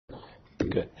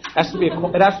good. It has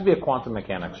to be a quantum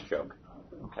mechanics joke.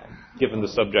 Okay, given the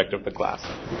subject of the class.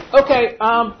 Okay,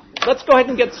 let's go ahead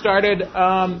and get started.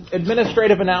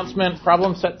 Administrative announcement,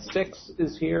 problem set 6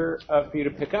 is here for you to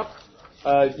pick up,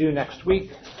 due next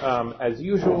week, as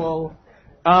usual.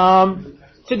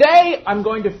 Today, I'm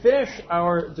going to finish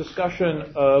our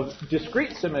discussion of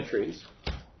discrete symmetries.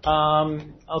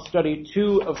 I'll study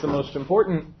 2 of the most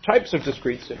important types of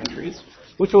discrete symmetries,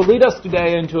 which will lead us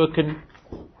today into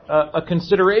a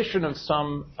consideration of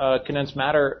some condensed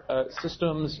matter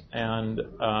systems and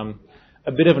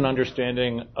a bit of an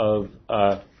understanding of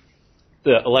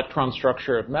the electron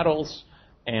structure of metals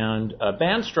and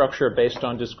band structure based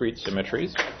on discrete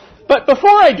symmetries. But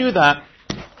before I do that,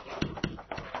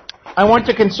 I want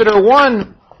to consider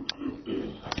one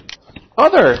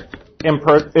other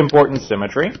important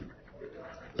symmetry,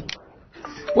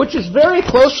 which is very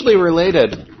closely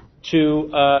related to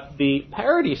the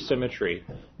parity symmetry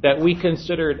that we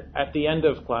considered at the end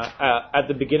of class, at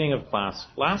the beginning of class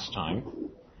last time,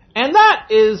 and that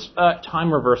is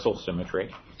time reversal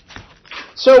symmetry.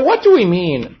 So what do we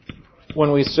mean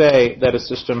when we say that a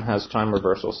system has time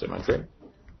reversal symmetry?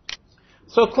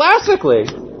 So classically,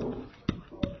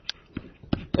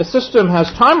 a system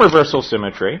has time reversal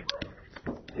symmetry,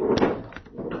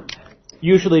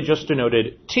 usually just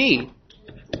denoted T,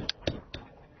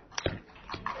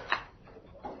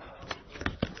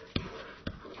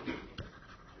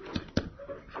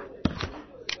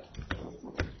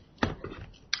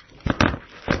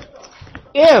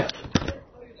 if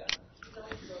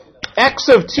x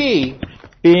of t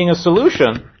being a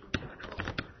solution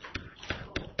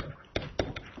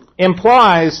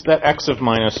implies that x of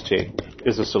minus t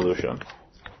is a solution.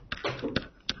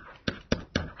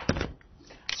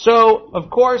 So,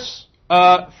 of course,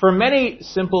 for many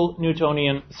simple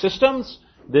Newtonian systems,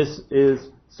 this is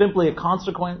simply a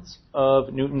consequence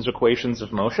of Newton's equations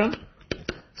of motion.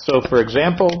 So, for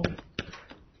example,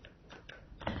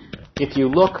 if you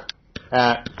look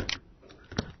at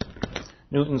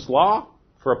Newton's law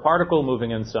for a particle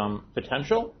moving in some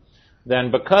potential,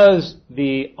 then because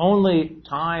the only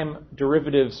time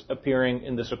derivatives appearing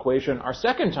in this equation are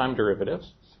second time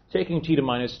derivatives, taking t to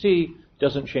minus t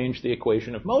doesn't change the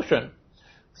equation of motion.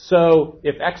 So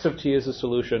if x of t is a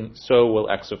solution, so will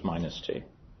x of minus t.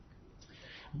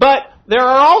 But there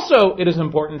are also, it is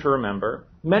important to remember,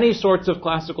 many sorts of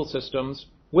classical systems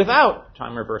without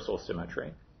time reversal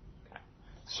symmetry.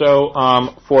 So,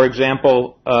 for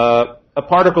example, a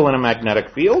particle in a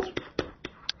magnetic field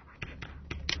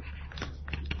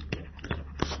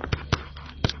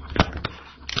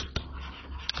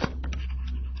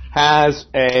has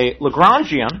a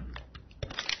Lagrangian.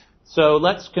 So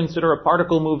let's consider a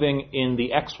particle moving in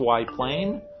the xy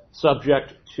plane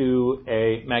subject to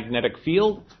a magnetic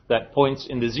field that points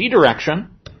in the z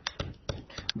direction.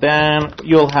 Then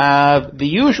you'll have the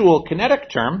usual kinetic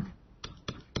term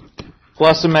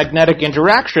plus a magnetic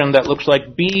interaction that looks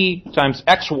like B times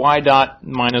xy dot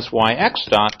minus yx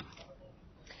dot.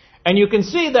 And you can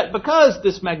see that because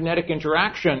this magnetic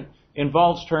interaction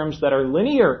involves terms that are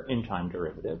linear in time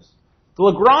derivatives, the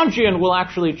Lagrangian will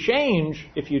actually change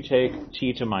if you take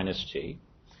t to minus t.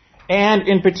 And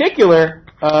in particular,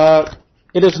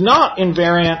 it is not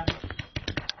invariant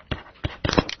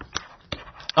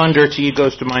under t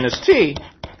goes to minus t,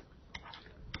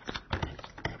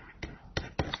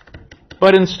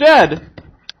 but instead,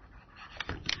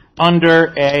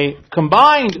 under a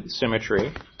combined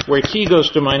symmetry, where t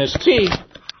goes to minus t,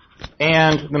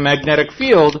 and the magnetic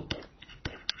field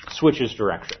switches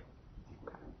direction.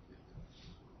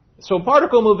 So a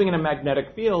particle moving in a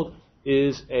magnetic field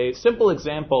is a simple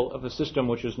example of a system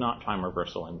which is not time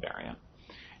reversal invariant.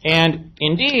 And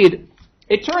indeed,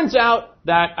 it turns out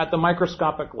that at the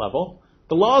microscopic level,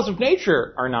 the laws of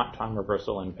nature are not time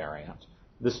reversal invariant.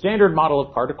 The standard model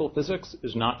of particle physics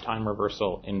is not time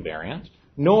reversal invariant,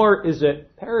 nor is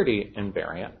it parity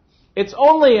invariant. It's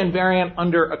only invariant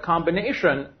under a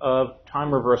combination of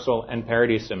time reversal and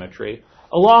parity symmetry,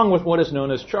 along with what is known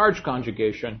as charge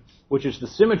conjugation, which is the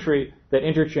symmetry that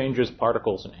interchanges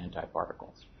particles and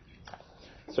antiparticles.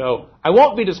 So I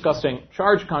won't be discussing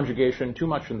charge conjugation too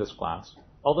much in this class,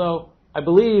 although I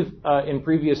believe in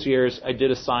previous years I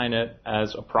did assign it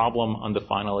as a problem on the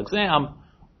final exam.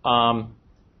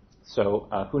 So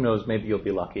who knows, maybe you'll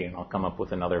be lucky and I'll come up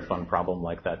with another fun problem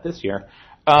like that this year.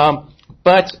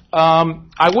 But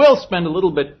I will spend a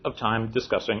little bit of time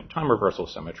discussing time reversal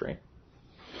symmetry.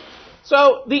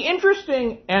 So the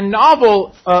interesting and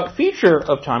novel feature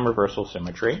of time reversal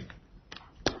symmetry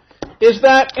is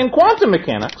that in quantum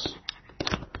mechanics,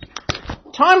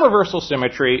 time reversal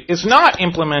symmetry is not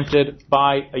implemented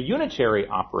by a unitary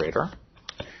operator,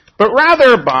 but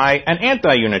rather by an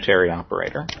anti-unitary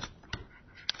operator.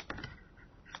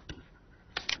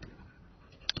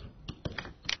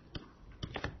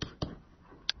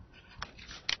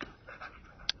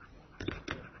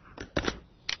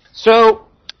 So,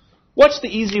 what's the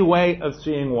easy way of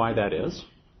seeing why that is?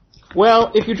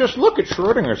 Well, if you just look at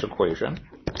Schrodinger's equation,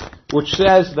 which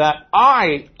says that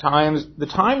I times the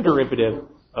time derivative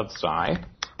of psi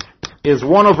is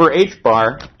 1 over h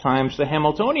bar times the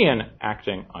Hamiltonian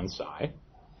acting on psi,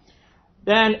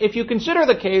 then if you consider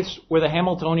the case where the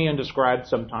Hamiltonian describes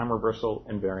some time reversal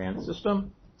invariant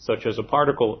system, such as a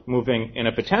particle moving in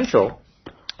a potential,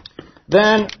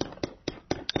 then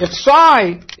if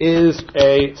psi is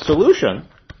a solution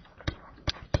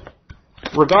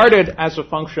regarded as a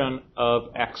function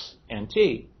of x and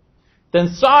t, then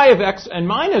psi of x and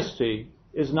minus t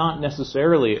is not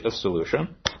necessarily a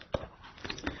solution,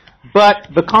 but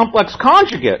the complex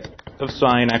conjugate of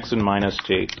psi and x and minus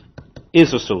t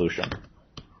is a solution.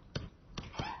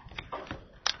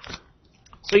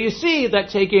 So you see that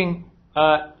taking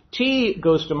t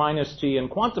goes to minus t in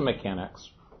quantum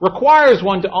mechanics requires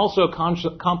one to also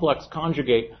complex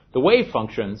conjugate the wave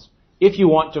functions if you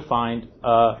want to find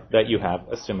that you have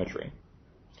a symmetry.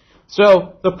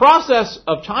 So the process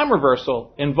of time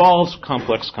reversal involves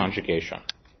complex conjugation.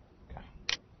 Okay.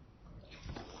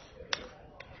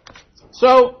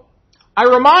 So I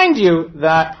remind you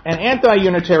that an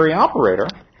anti-unitary operator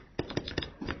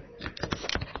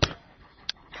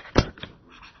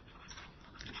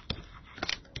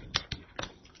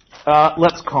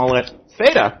let's call it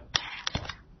theta,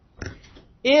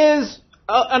 is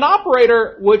an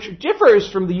operator which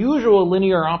differs from the usual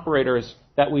linear operators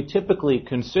that we typically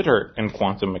consider in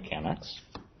quantum mechanics.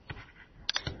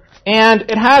 And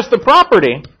it has the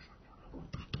property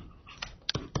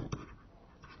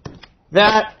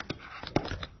that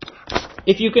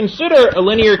if you consider a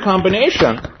linear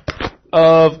combination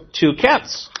of two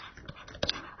kets,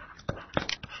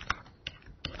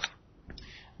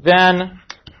 then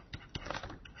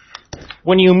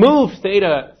when you move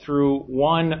theta through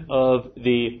one of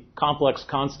the complex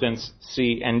constants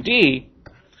c and d,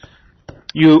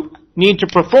 you need to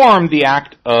perform the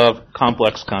act of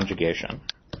complex conjugation.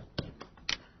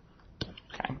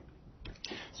 Okay.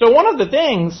 So one of the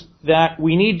things that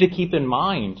we need to keep in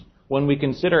mind when we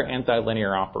consider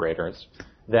antilinear operators,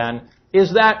 then,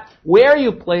 is that where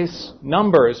you place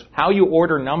numbers, how you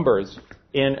order numbers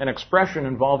in an expression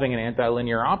involving an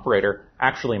antilinear operator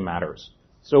actually matters.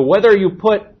 So whether you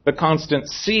put the constant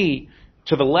c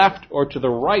to the left or to the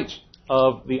right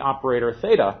of the operator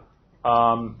theta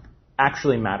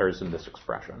actually matters in this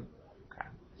expression. Okay.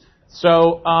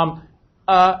 So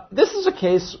this is a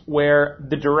case where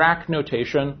the Dirac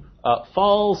notation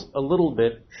falls a little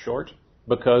bit short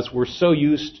because we're so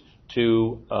used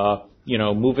to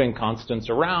moving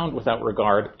constants around without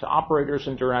regard to operators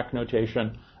in Dirac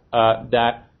notation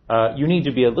that you need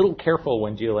to be a little careful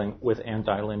when dealing with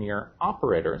antilinear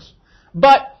operators.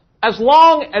 But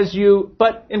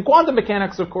in quantum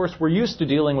mechanics, of course, we're used to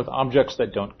dealing with objects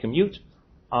that don't commute.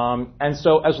 And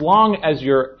so as long as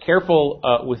you're careful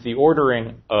with the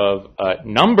ordering of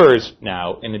numbers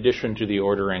now, in addition to the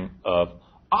ordering of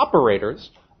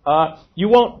operators, you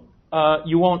won't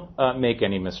make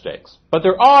any mistakes. But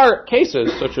there are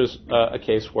cases, such as a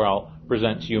case where I'll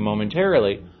present to you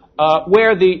momentarily,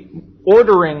 where the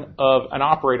ordering of an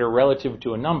operator relative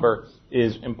to a number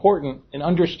is important in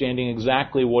understanding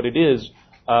exactly what it is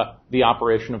the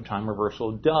operation of time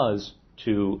reversal does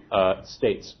to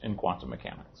states in quantum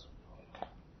mechanics.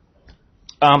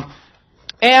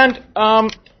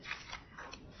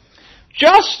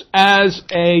 Just as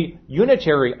a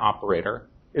unitary operator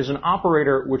is an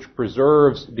operator which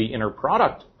preserves the inner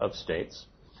product of states,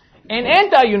 an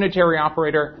anti-unitary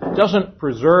operator doesn't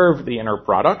preserve the inner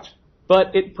product,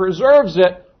 but it preserves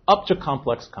it up to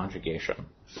complex conjugation.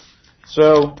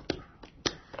 So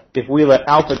if we let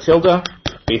alpha tilde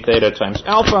be theta times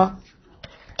alpha,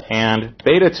 and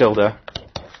beta tilde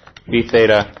be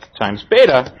theta times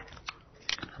beta,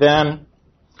 then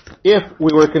if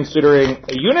we were considering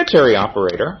a unitary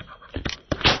operator,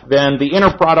 then the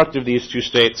inner product of these two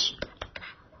states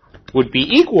would be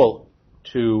equal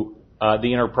to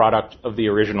the inner product of the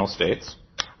original states.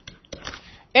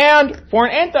 And for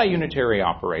an anti-unitary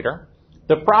operator,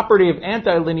 the property of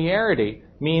antilinearity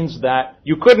means that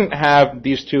you couldn't have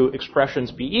these two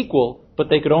expressions be equal, but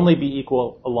they could only be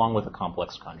equal along with a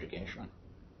complex conjugation.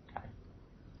 Okay.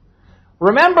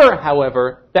 Remember,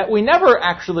 however, that we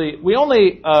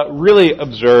only really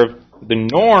observe the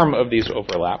norm of these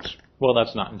overlaps. Well,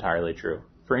 that's not entirely true.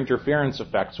 For interference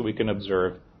effects, we can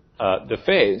observe the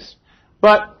phase.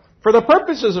 But For the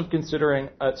purposes of considering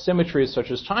symmetries such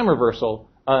as time reversal,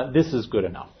 this is good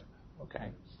enough. Okay?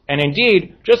 And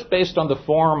indeed, just based on the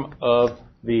form of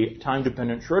the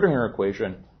time-dependent Schrodinger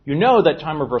equation, you know that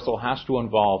time reversal has to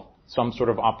involve some sort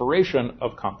of operation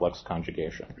of complex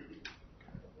conjugation.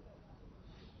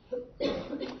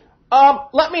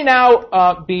 Let me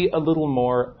now be a little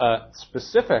more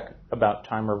specific about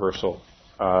time reversal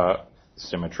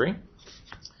symmetry.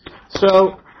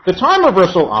 So the time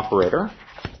reversal operator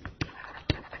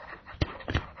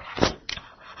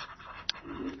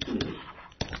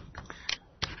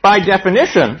by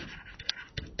definition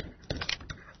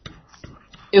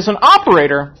is an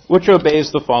operator which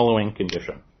obeys the following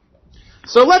condition.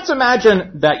 So let's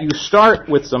imagine that you start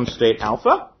with some state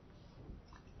alpha,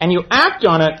 and you act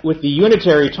on it with the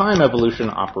unitary time evolution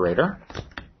operator,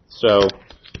 so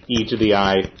e to the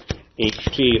I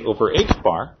ht over h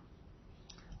bar,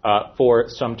 for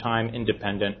some time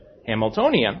independent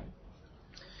Hamiltonian.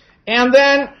 And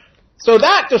then, so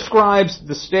that describes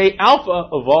the state alpha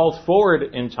evolved forward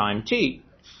in time t.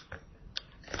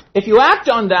 If you act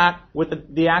on that with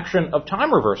the action of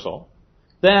time reversal,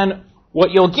 then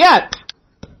what you'll get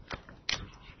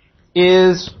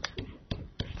is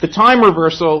the time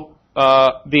reversal,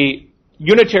 the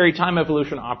unitary time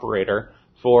evolution operator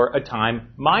for a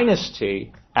time minus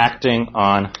t acting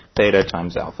on theta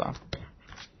times alpha.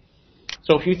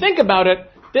 So if you think about it,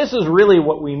 this is really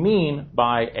what we mean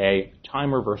by a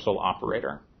time reversal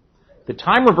operator. The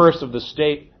time reverse of the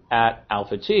state at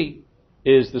alpha t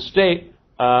is the state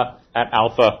at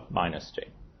alpha minus t.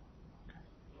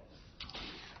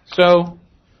 So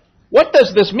what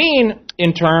does this mean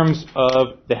in terms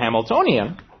of the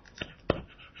Hamiltonian?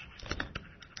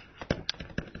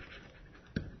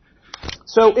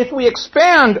 So if we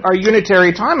expand our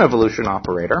unitary time evolution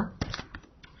operator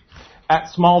at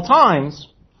small times,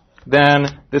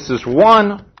 then this is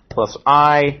 1 plus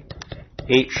I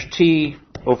ht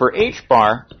over h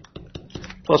bar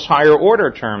plus higher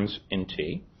order terms in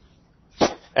t.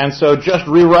 And so just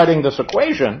rewriting this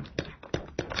equation,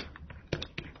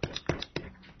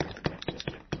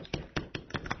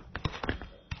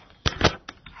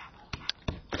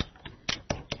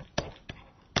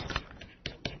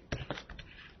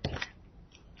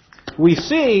 we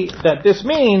see that this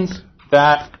means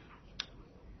that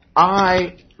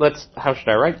how should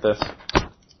I write this?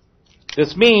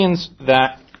 This means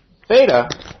that theta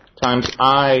times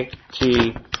I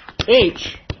t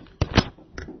h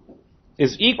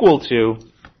is equal to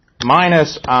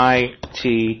minus I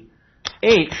t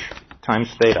h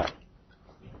times theta.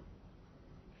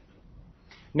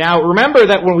 Now remember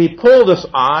that when we pull this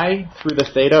I through the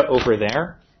theta over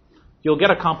there, you'll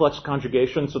get a complex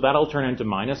conjugation, so that'll turn into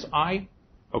minus I,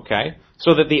 okay?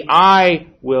 So that the I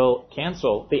will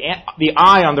cancel, the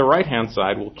I on the right-hand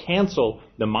side will cancel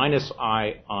the minus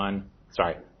I on,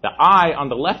 the I on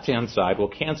the left-hand side will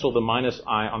cancel the minus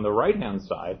I on the right-hand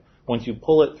side once you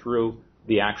pull it through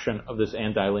the action of this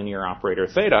antilinear operator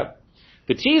theta.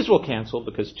 The t's will cancel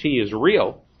because t is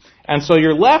real. And so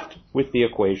you're left with the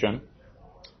equation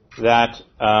that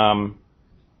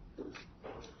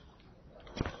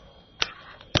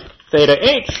theta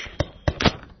h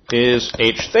is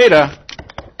h theta,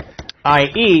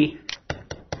 i.e.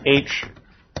 h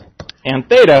and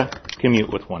theta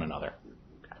commute with one another.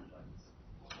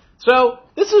 So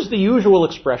this is the usual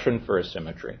expression for a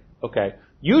symmetry. Okay.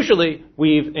 Usually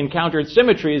we've encountered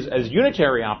symmetries as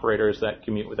unitary operators that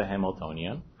commute with a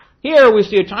Hamiltonian. Here we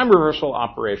see a time reversal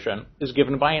operation is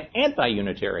given by an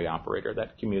anti-unitary operator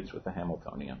that commutes with a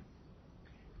Hamiltonian.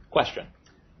 Question?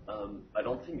 I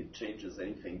don't think it changes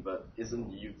anything, but isn't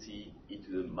ut e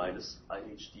to the minus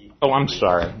IHT? Oh, I'm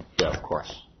sorry. Yeah, of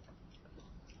course.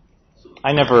 So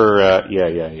I never,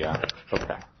 yeah.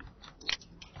 Okay.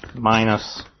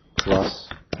 Minus, plus,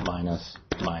 minus,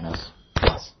 minus,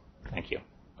 plus. Thank you.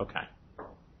 Okay.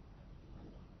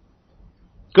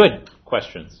 Good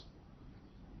questions.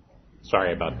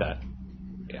 Sorry about that.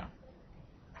 Yeah.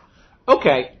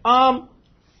 Okay.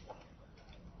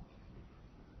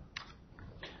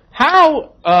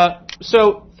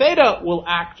 So theta will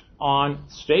act on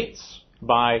states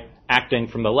by acting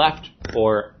from the left,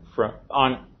 or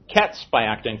on kets by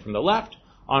acting from the left,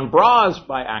 on bras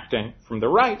by acting from the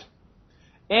right.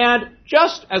 And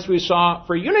just as we saw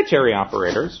for unitary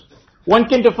operators, one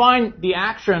can define the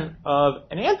action of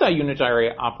an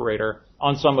anti-unitary operator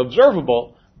on some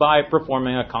observable by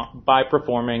performing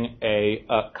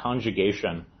a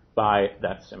conjugation by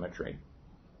that symmetry.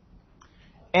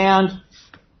 And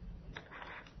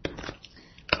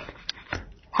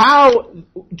how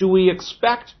do we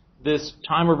expect this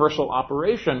time reversal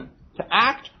operation to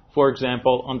act, for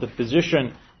example, on the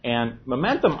position and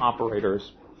momentum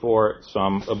operators for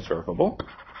some observable,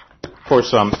 for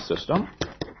some system,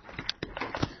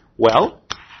 well,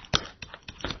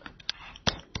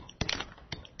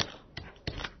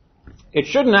 it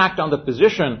shouldn't act on the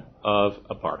position of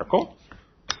a particle,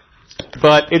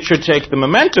 but it should take the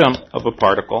momentum of a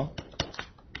particle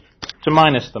to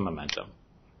minus the momentum.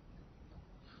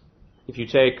 If you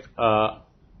take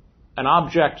an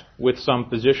object with some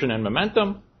position and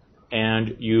momentum,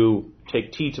 and you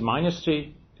take t to minus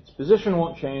t, its position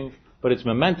won't change, but its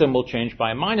momentum will change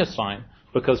by a minus sign,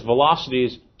 because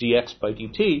velocities dx by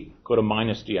dt go to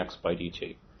minus dx by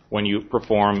dt when you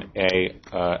perform a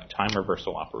time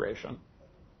reversal operation.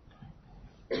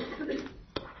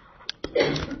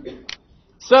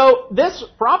 So this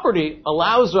property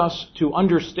allows us to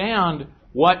understand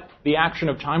what the action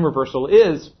of time reversal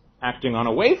is acting on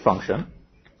a wave function.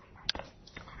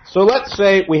 So let's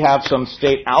say we have some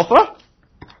state alpha,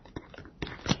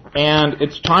 and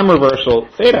its time reversal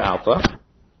theta alpha.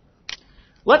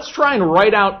 Let's try and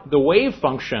write out the wave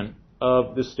function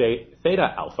of the state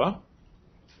theta alpha.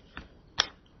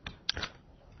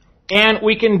 And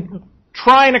we can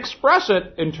try and express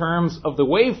it in terms of the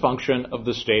wave function of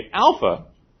the state alpha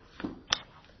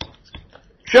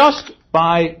just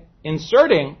by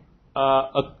inserting,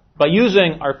 by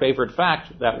using our favorite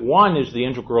fact that 1 is the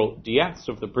integral dx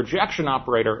of the projection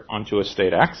operator onto a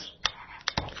state x.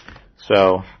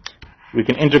 So we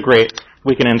can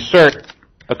insert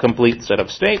a complete set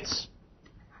of states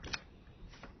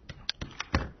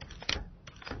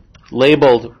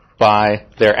labeled by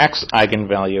their x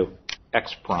eigenvalue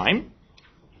x prime.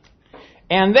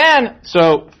 And then,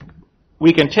 so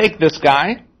we can take this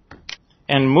guy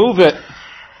and move it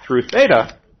through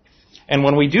theta, and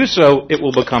when we do so, it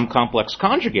will become complex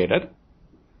conjugated.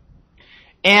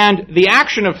 And the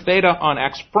action of theta on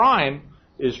x prime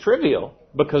is trivial,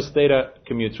 because theta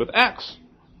commutes with x.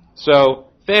 So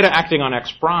theta acting on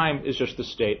x prime is just the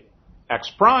state x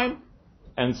prime,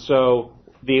 and so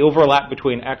the overlap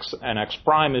between x and x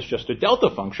prime is just a delta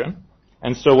function.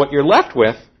 And so what you're left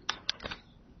with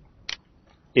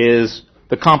is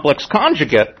the complex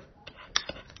conjugate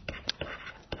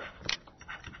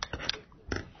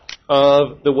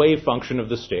of the wave function of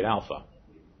the state alpha.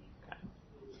 Okay.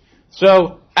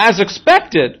 So, as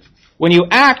expected, when you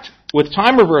act with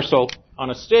time reversal on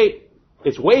a state,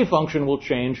 its wave function will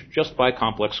change just by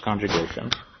complex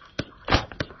conjugation.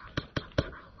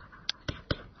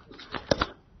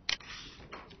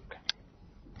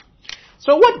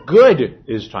 So what good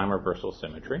is time reversal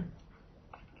symmetry?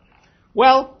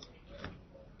 Well,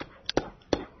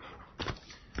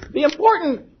 the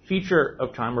important feature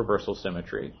of time reversal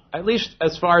symmetry, at least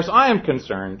as far as I am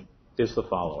concerned, is the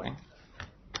following.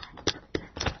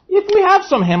 If we have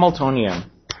some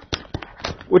Hamiltonian,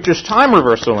 which is time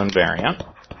reversal invariant,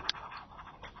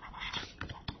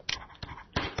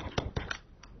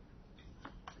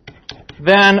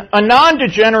 then a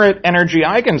non-degenerate energy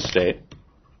eigenstate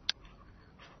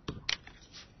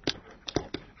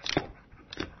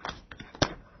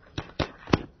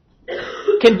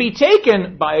can be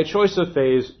taken by a choice of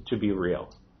phase to be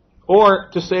real. Or,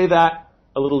 to say that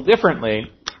a little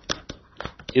differently,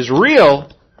 is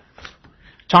real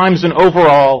times an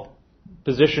overall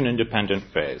position-independent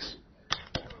phase.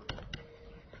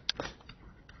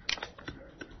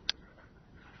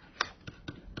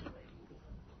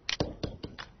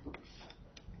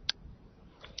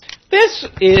 This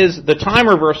is the time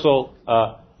reversal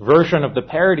version of the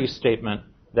parity statement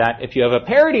that if you have a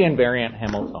parity invariant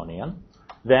Hamiltonian,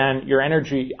 then your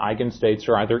energy eigenstates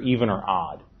are either even or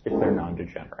odd if they're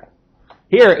non-degenerate.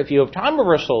 Here, if you have time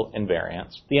reversal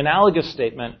invariance, the analogous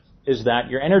statement is that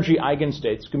your energy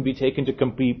eigenstates can be taken to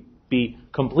be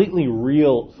completely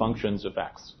real functions of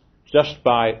x, just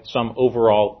by some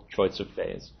overall choice of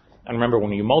phase. And remember,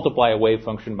 when you multiply a wave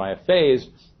function by a phase,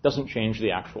 it doesn't change the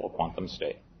actual quantum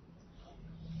state.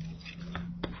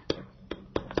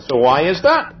 So why is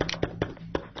that?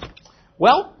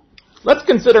 Well, let's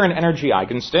consider an energy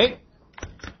eigenstate,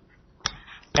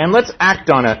 and let's act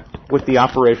on it with the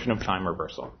operation of time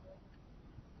reversal.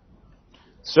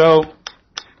 So,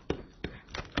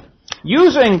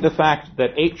 using the fact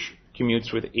that H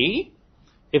commutes with E,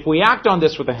 if we act on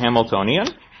this with a Hamiltonian,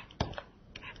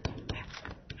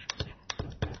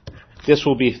 this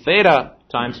will be theta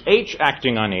times H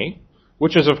acting on E,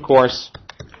 which is, of course,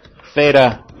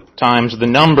 theta times the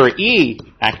number E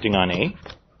acting on E.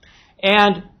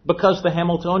 And because the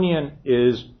Hamiltonian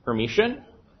is Hermitian,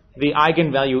 the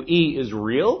eigenvalue E is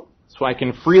real, so I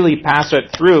can freely pass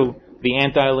it through the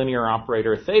antilinear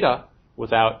operator theta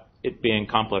without it being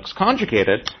complex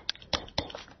conjugated.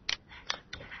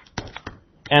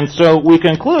 And so we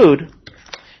conclude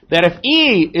that if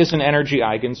E is an energy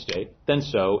eigenstate, then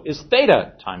so is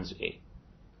theta times E.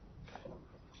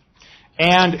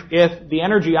 And if the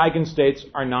energy eigenstates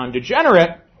are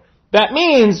non-degenerate, that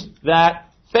means that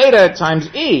theta times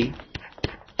E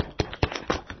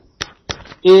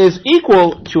is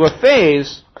equal to a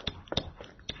phase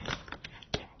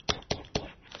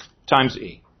times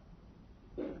E.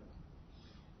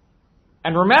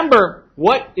 And remember,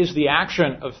 what is the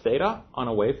action of theta on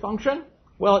a wave function?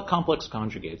 Well, it complex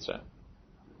conjugates it.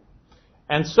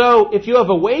 And so if you have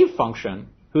a wave function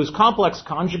whose complex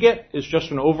conjugate is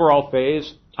just an overall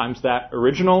phase times that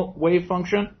original wave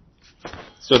function,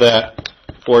 so that,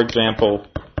 for example,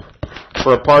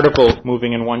 for a particle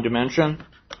moving in one dimension,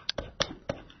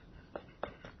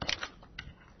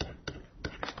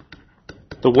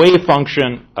 the wave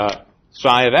function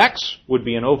psi of x would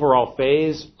be an overall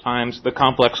phase times the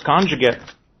complex conjugate,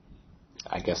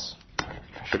 I guess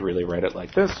I should really write it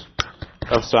like this,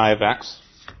 of psi of x.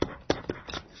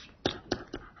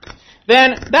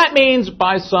 Then that means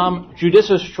by some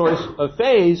judicious choice of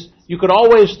phase, you could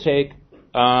always take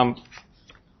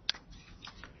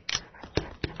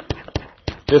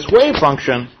this wave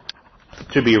function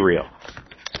to be real.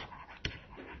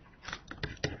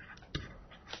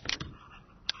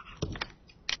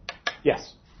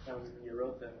 Yes? You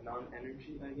wrote the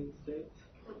non-energy eigenstate.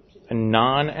 A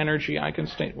non-energy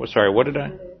eigenstate? Well, sorry, what did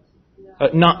I?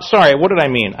 Sorry, what did I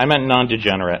mean? I meant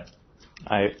non-degenerate.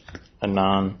 A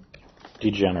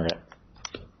non-degenerate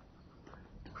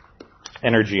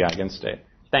energy eigenstate.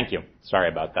 Thank you. Sorry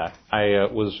about that. I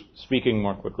was speaking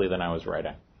more quickly than I was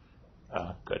writing.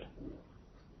 Good.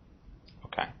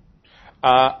 Okay.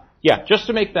 Yeah, just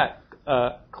to make that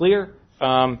clear,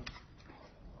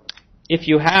 if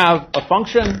you have a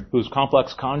function whose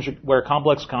where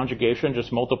complex conjugation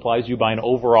just multiplies you by an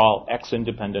overall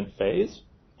x-independent phase,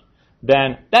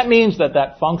 then that means that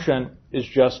that function is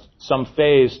just some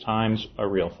phase times a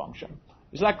real function.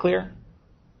 Is that clear?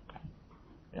 Okay.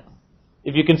 Yeah.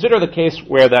 If you consider the case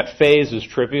where that phase is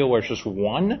trivial, where it's just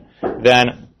 1,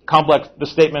 then the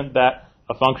statement that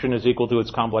a function is equal to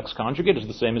its complex conjugate is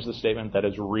the same as the statement that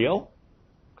is real.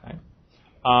 Okay.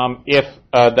 If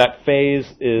that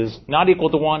phase is not equal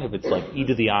to 1, if it's like e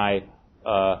to the I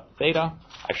theta,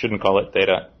 I shouldn't call it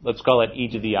theta, let's call it e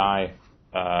to the I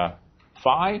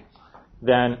phi,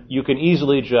 then you can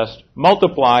easily just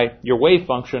multiply your wave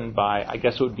function by, I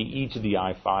guess it would be e to the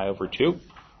I phi over 2.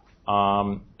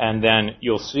 And then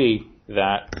you'll see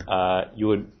that you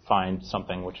would find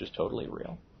something which is totally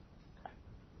real.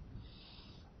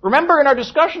 Remember in our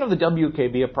discussion of the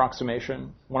WKB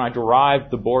approximation, when I derived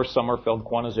the Bohr-Sommerfeld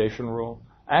quantization rule,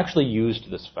 I actually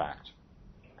used this fact.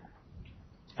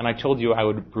 And I told you I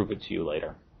would prove it to you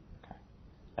later.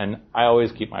 And I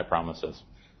always keep my promises.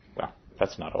 Well,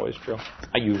 that's not always true.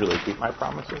 I usually keep my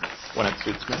promises when it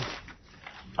suits me.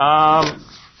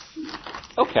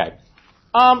 Okay.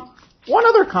 One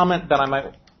other comment that I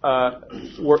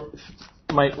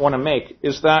might want to make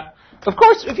is that, of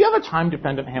course, if you have a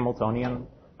time-dependent Hamiltonian,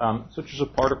 such as a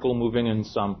particle moving in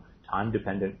some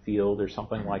time-dependent field or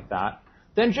something like that,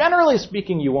 then generally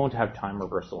speaking, you won't have time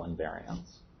reversal invariance.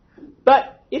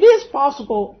 But it is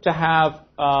possible to have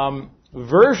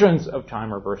versions of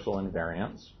time reversal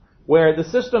invariance where the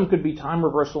system could be time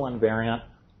reversal invariant,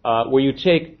 where you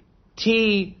take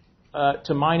t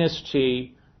to minus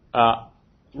t,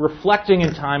 reflecting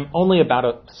in time only about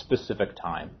a specific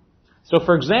time. So,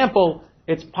 for example,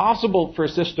 it's possible for a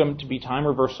system to be time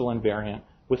reversal invariant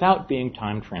without being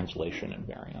time translation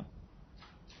invariant.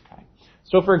 Okay.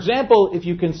 So, for example, if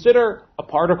you consider a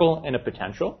particle in a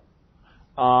potential,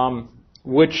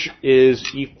 which is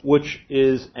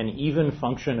an even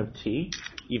function of t,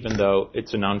 even though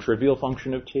it's a non-trivial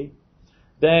function of t,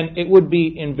 then it would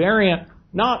be invariant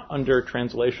not under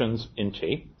translations in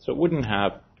t, so it wouldn't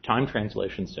have time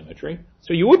translation symmetry,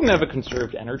 so you wouldn't have a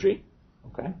conserved energy,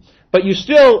 okay? But you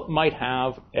still might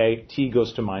have a t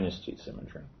goes to minus t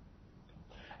symmetry.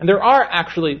 And there are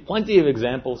actually plenty of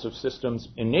examples of systems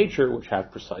in nature which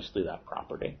have precisely that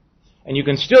property. And you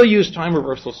can still use time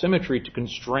reversal symmetry to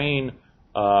constrain,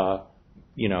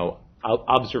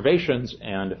 observations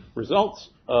and results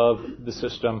of the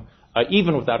system,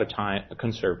 even without a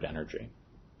conserved energy.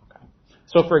 Okay.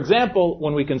 So, for example,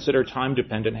 when we consider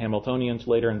time-dependent Hamiltonians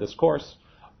later in this course,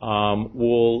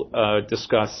 we'll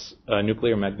discuss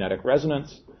nuclear magnetic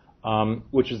resonance,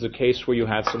 which is a case where you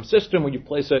have some system where you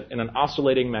place it in an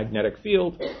oscillating magnetic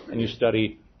field, and you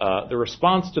study the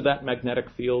response to that magnetic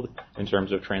field in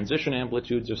terms of transition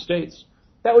amplitudes of states.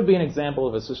 That would be an example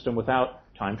of a system without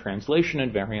time translation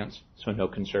invariance, so no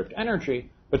conserved energy,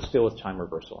 but still with time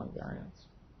reversal invariance.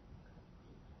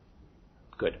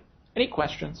 Good. Any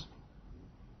questions?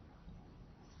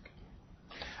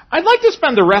 I'd like to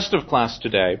spend the rest of class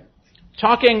today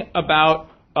talking about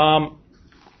a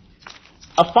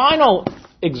final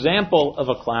example of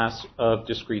a class of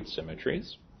discrete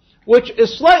symmetries, which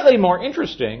is slightly more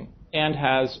interesting and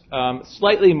has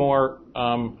slightly more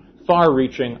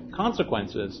far-reaching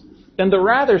consequences than the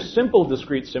rather simple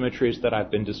discrete symmetries that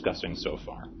I've been discussing so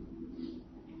far.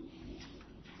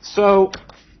 So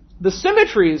the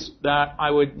symmetries that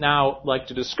I would now like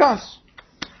to discuss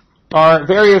are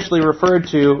variously referred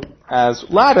to as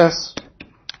lattice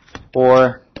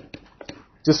or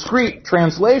discrete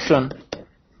translation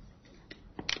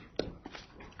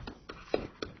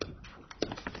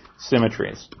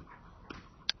symmetries.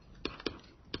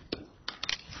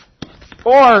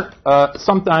 Or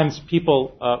sometimes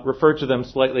people refer to them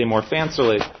slightly more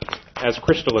fancily as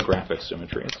crystallographic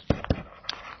symmetries.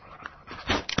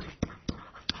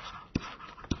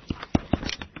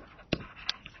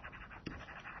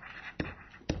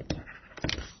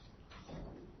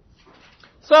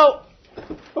 So,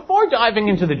 before diving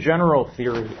into the general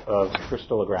theory of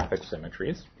crystallographic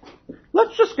symmetries,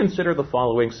 let's just consider the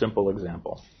following simple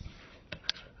example.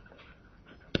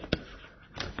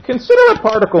 Consider a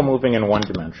particle moving in one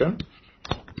dimension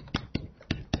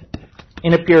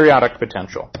in a periodic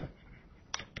potential.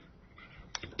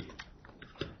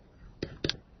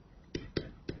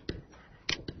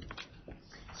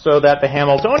 So that the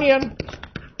Hamiltonian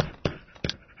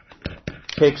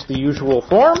takes the usual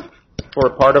form for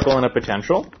a particle in a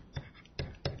potential.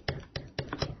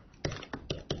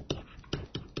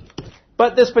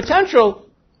 But this potential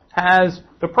has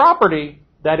the property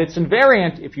that it's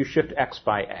invariant if you shift x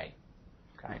by a.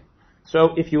 Okay?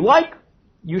 So if you like,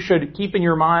 you should keep in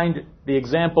your mind the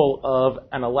example of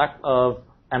an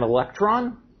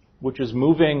electron, which is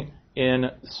moving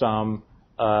in some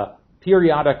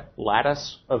periodic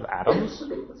lattice of atoms.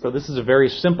 So this is a very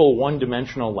simple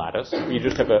one-dimensional lattice. You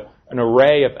just have an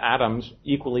array of atoms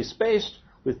equally spaced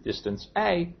with distance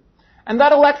a. And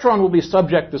that electron will be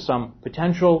subject to some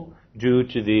potential due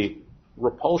to the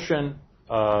repulsion,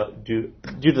 due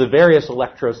to the various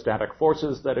electrostatic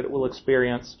forces that it will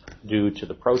experience, due to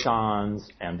the protons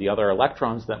and the other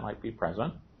electrons that might be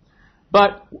present.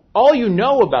 But all you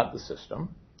know about the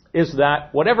system is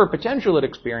that whatever potential it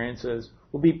experiences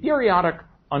will be periodic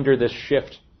under this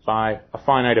shift by a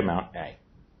finite amount a.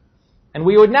 And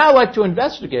we would now like to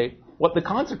investigate what the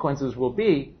consequences will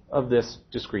be of this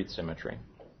discrete symmetry.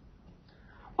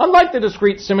 Unlike the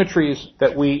discrete symmetries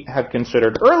that we have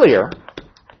considered earlier,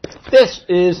 this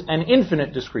is an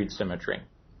infinite discrete symmetry.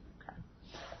 Okay.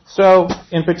 So,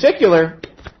 in particular,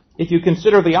 if you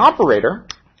consider the operator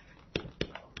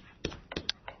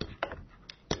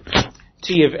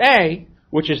T of A,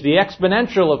 which is the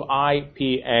exponential of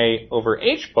IPA over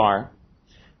h bar,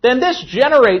 then this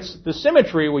generates the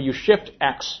symmetry where you shift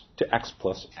x to x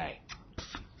plus a.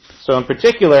 So in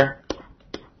particular,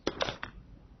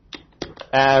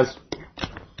 as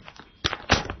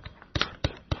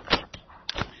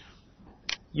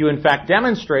you in fact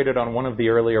demonstrated on one of the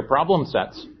earlier problem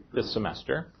sets this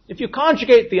semester, if you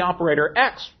conjugate the operator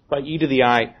x by e to the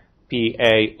I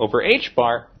PA over h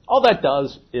bar, all that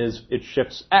does is it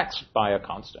shifts x by a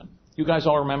constant. You guys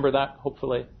all remember that,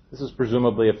 hopefully? This is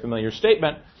presumably a familiar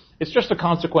statement. It's just a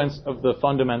consequence of the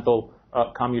fundamental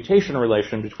commutation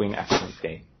relation between x and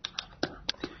p.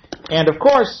 And of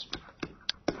course,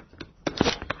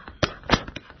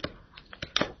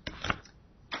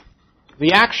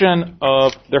 the action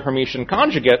of the Hermitian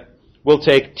conjugate will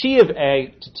take t of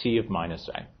a to t of minus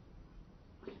a.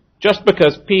 Just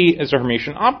because p is a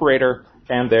Hermitian operator,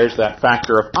 and there's that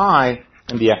factor of I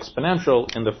in the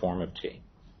exponential in the form of t.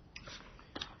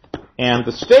 And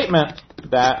the statement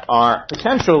that our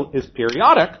potential is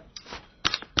periodic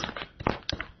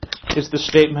is the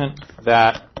statement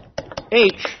that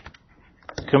h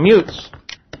commutes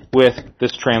with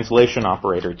this translation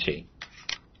operator t.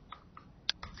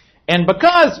 And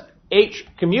because h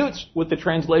commutes with the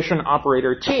translation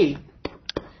operator t,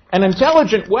 an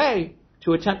intelligent way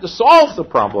to attempt to solve the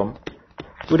problem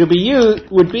would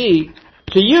be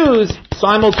to use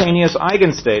simultaneous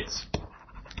eigenstates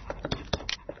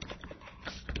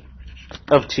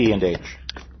of t and h.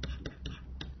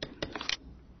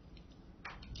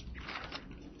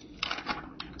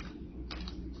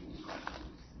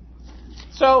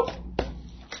 So,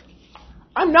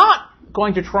 I'm not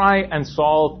going to try and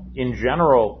solve, in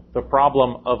general, the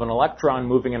problem of an electron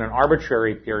moving in an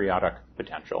arbitrary periodic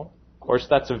potential. Of course,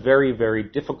 that's a very, very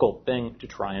difficult thing to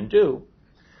try and do.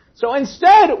 So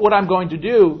instead, what I'm going to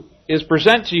do is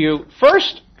present to you,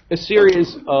 first, a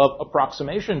series of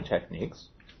approximation techniques,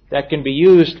 that can be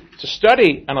used to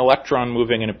study an electron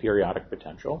moving in a periodic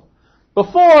potential,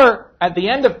 before, at the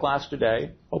end of class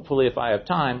today, hopefully if I have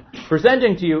time,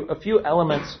 presenting to you a few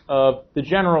elements of the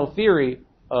general theory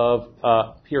of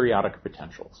periodic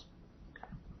potentials.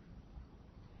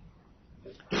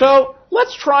 So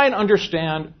let's try and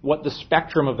understand what the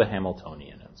spectrum of the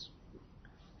Hamiltonian is.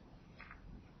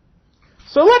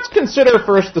 So let's consider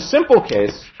first the simple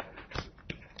case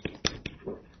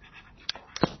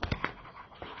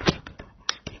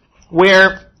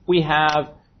where we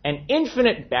have an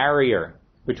infinite barrier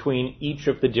between each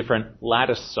of the different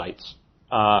lattice sites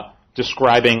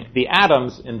describing the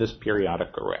atoms in this periodic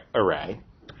array.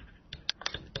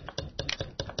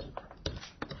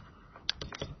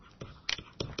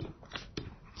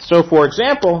 So, for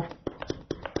example,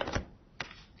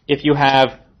 if you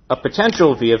have a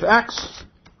potential V of x,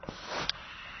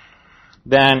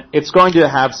 then it's going to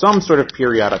have some sort of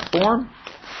periodic form.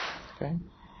 Okay.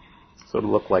 So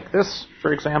it'll look like this,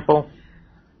 for example,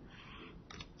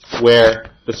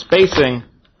 where the spacing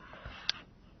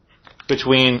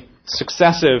between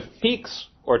successive peaks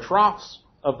or troughs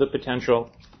of the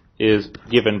potential is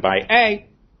given by A.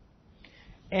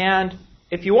 And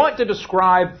if you want to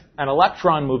describe an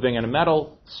electron moving in a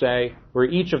metal, say, where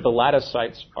each of the lattice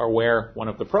sites are where one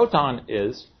of the protons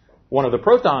is,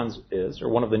 or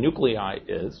one of the nuclei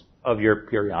is, of your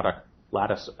periodic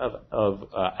lattice of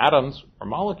atoms or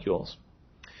molecules,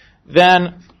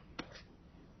 then,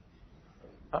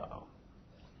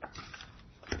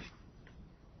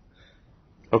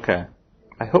 okay,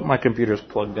 I hope my computer's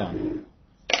plugged in,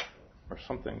 or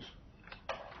something's,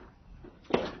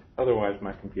 otherwise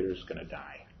my computer's going to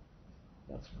die.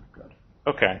 That's not good.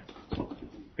 Okay,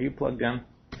 are you plugged in?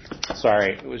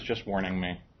 Sorry, it was just warning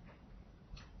me.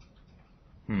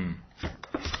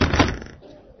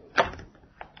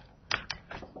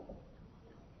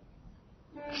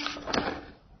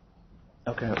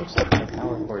 Okay, it looks like my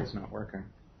power cord's not working.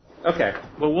 Okay,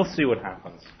 well, we'll see what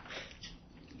happens.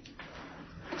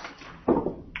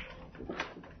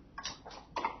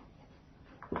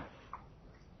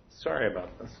 Sorry about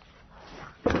this.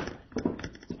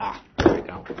 There we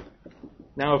go.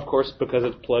 Now, of course, because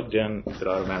it's plugged in, it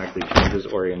automatically changes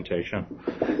orientation.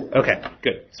 Okay,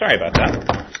 good. Sorry about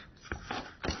that.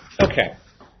 Okay.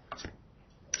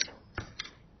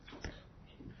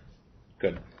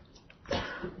 Good.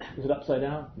 Is it upside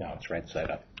down? No, it's right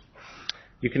side up.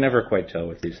 You can never quite tell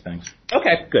with these things.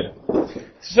 Okay, good.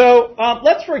 So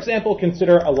let's, for example,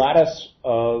 consider a lattice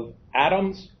of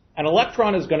atoms. An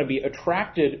electron is going to be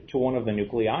attracted to one of the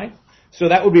nuclei. So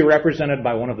that would be represented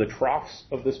by one of the troughs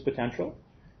of this potential.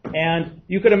 And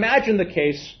you could imagine the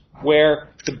case where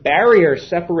the barrier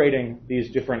separating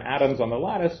these different atoms on the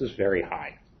lattice is very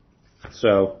high.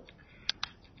 So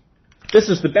this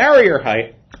is the barrier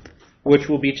height, which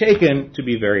will be taken to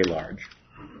be very large.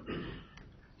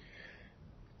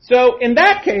 So in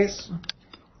that case,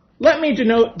 let me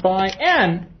denote by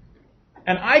n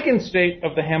an eigenstate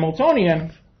of the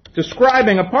Hamiltonian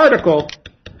describing a particle,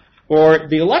 or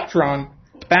the electron,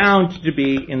 bound to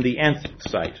be in the nth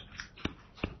site,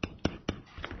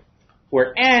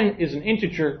 where n is an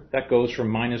integer that goes from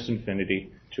minus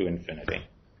infinity to infinity.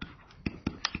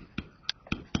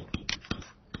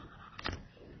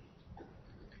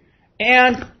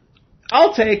 And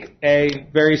I'll take a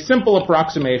very simple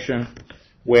approximation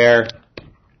where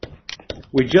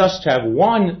we just have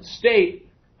one state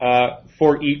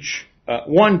for each,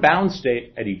 one bound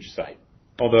state at each site.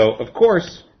 Although, of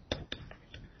course,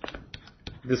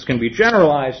 this can be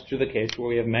generalized to the case where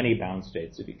we have many bound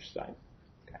states at each site.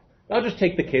 Okay. I'll just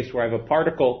take the case where I have a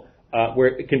particle where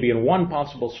it can be in one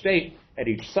possible state at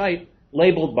each site,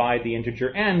 labeled by the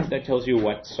integer n that tells you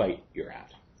what site you're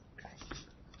at. Okay.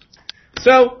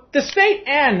 So the state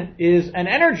n is an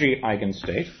energy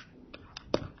eigenstate.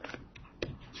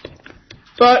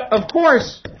 But, of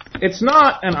course, it's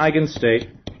not an eigenstate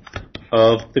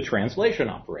of the translation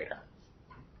operator.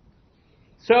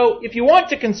 So if you want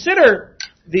to consider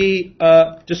the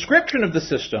description of the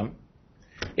system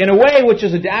in a way which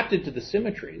is adapted to the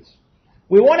symmetries,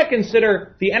 we want to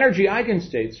consider the energy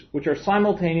eigenstates, which are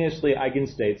simultaneously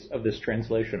eigenstates of this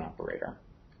translation operator.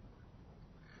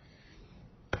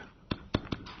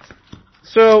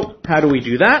 So how do we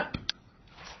do that?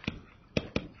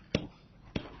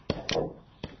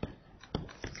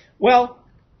 Well,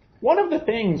 one of the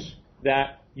things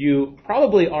that you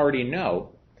probably already know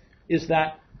is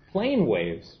that plane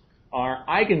waves are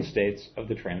eigenstates of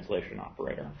the translation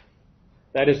operator.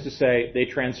 That is to say, they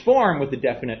transform with a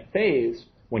definite phase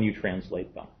when you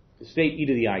translate them. The state e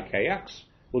to the I kx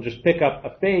will just pick up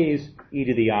a phase e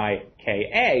to the I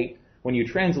ka when you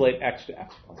translate x to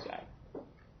x plus a.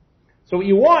 So what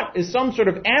you want is some sort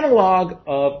of analog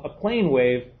of a plane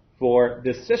wave for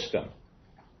this system.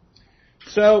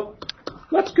 So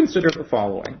let's consider the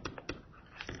following.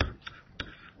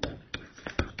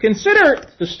 Consider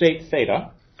the state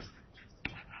theta,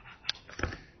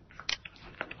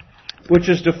 which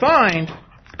is defined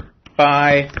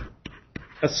by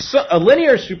a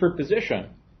linear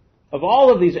superposition of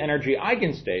all of these energy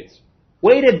eigenstates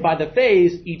weighted by the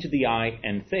phase e to the I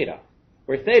n theta,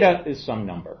 where theta is some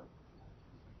number.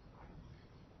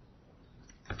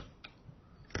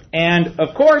 And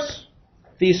of course,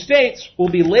 these states will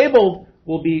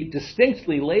be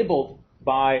distinctly labeled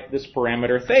by this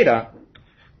parameter theta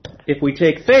if we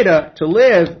take theta to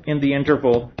live in the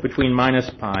interval between minus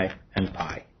pi and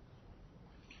pi.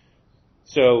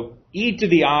 So e to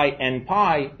the I n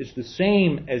pi is the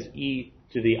same as e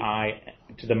to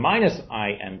the minus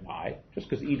I n pi, just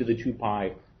because e to the 2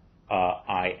 pi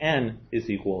I n is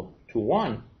equal to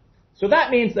 1. So that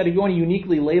means that if you want to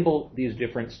uniquely label these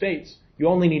different states, you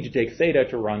only need to take theta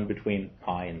to run between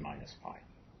pi and minus pi.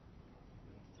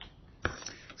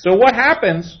 So what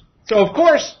happens? So of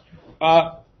course,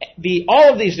 all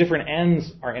of these different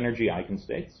n's are energy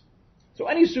eigenstates. So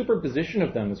any superposition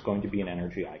of them is going to be an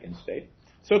energy eigenstate.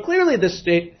 So clearly this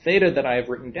state theta that I have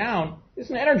written down is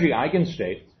an energy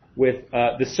eigenstate with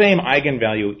the same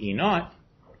eigenvalue E naught.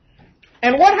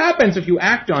 And what happens if you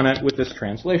act on it with this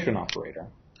translation operator?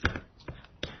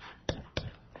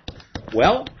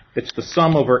 Well, it's the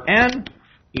sum over n,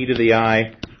 e to the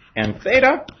I n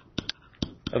theta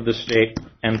of the state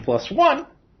n plus 1.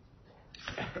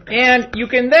 And you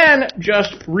can then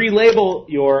just relabel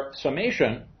your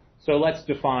summation. So let's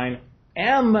define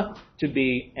m to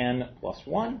be n plus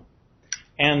 1.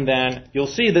 And then you'll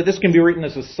see that this can be written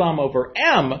as a sum over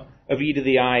m of e to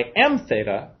the I m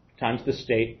theta times the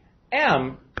state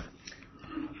m,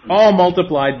 all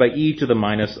multiplied by e to the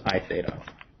minus I theta.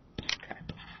 Okay.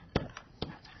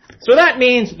 So that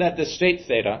means that the state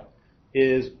theta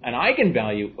is an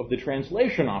eigenvalue of the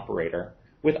translation operator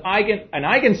with an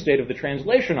eigenstate of the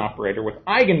translation operator with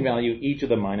eigenvalue e to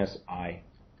the minus I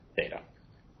theta.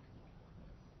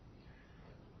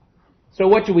 So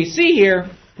what do we see here?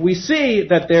 We see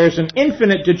that there's an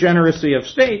infinite degeneracy of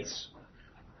states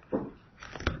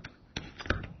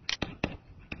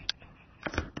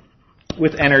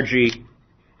with energy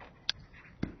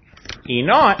E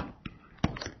naught.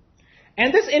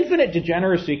 And this infinite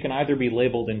degeneracy can either be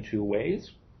labeled in two ways.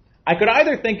 I could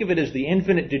either think of it as the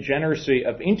infinite degeneracy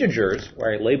of integers,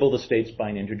 where I label the states by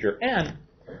an integer n,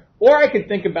 or I could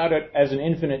think about it as an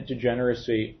infinite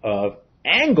degeneracy of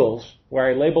angles, where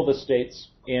I label the states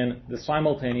in the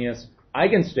simultaneous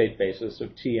eigenstate basis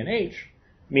of t and h,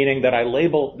 meaning that I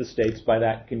label the states by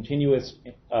that continuous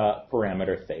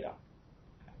parameter theta.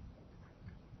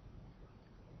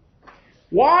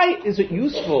 Why is it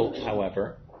useful,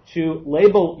 however, to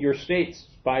label your states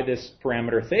by this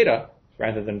parameter theta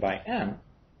rather than by n?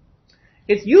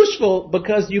 It's useful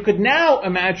because you could now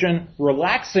imagine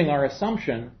relaxing our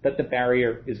assumption that the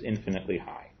barrier is infinitely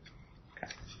high.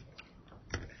 Okay.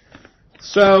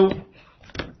 So,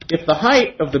 if the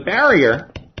height of the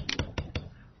barrier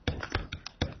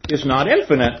is not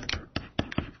infinite,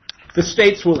 the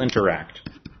states will interact.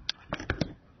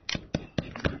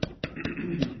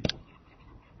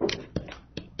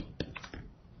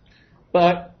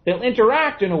 But they'll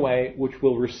interact in a way which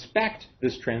will respect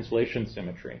this translation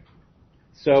symmetry.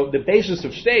 So the basis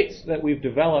of states that we've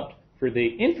developed for the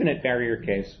infinite barrier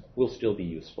case will still be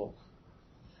useful.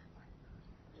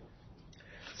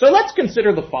 So let's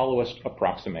consider the followest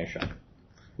approximation,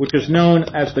 which is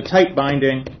known as the tight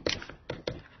binding,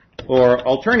 or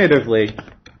alternatively,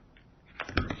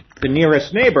 the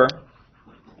nearest neighbor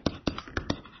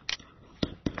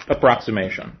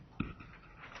approximation.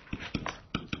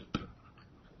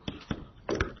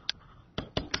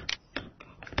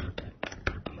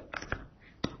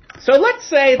 So let's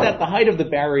say that the height of the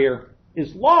barrier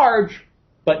is large,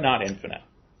 but not infinite.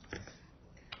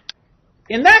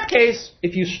 In that case,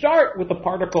 if you start with a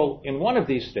particle in one of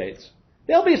these states,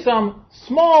 there'll be some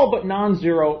small but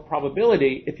non-zero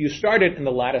probability if you start it in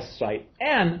the lattice site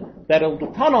n that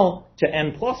it'll tunnel to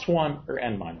n plus 1 or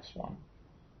n minus 1.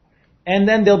 And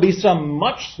then there'll be some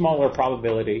much smaller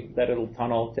probability that it'll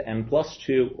tunnel to n plus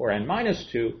 2 or n minus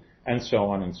 2, and so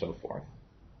on and so forth.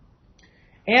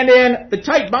 And in the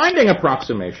tight binding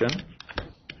approximation,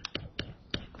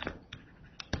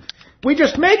 we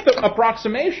just make the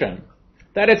approximation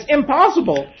that it's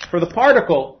impossible for the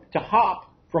particle to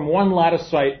hop from one lattice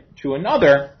site to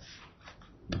another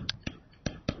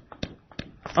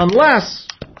unless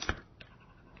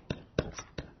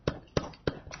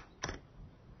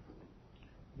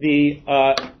the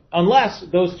unless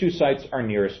those two sites are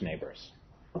nearest neighbors.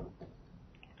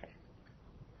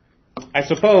 I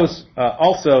suppose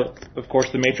also, of course,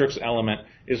 the matrix element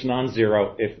is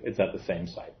non-zero if it's at the same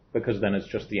site, because then it's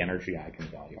just the energy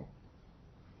eigenvalue.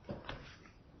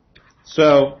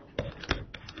 So,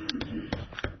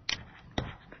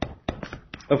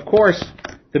 of course,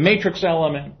 the matrix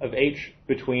element of H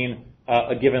between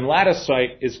a given lattice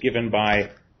site is given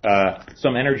by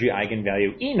some energy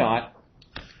eigenvalue E naught.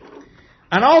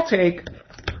 And I'll take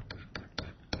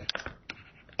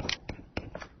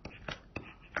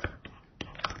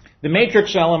the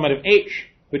matrix element of H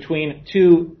between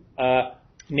two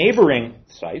neighboring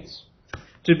sites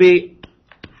to be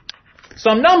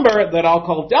some number that I'll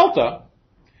call delta,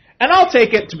 and I'll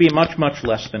take it to be much, much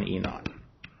less than E naught.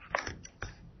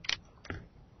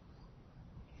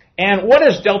 And what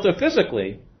is delta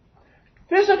physically?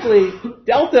 Physically,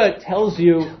 delta tells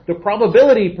you the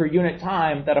probability per unit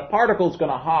time that a particle is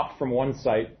going to hop from one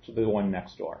site to the one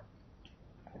next door.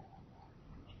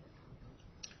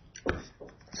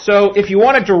 So if you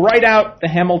wanted to write out the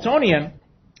Hamiltonian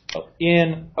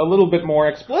in a little bit more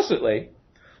explicitly,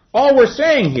 all we're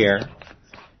saying here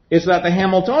is that the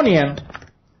Hamiltonian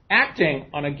acting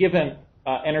on a given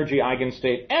energy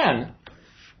eigenstate n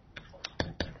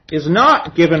is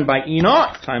not given by E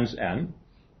naught times n,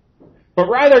 but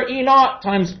rather E naught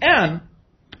times n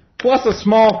plus a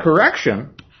small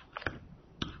correction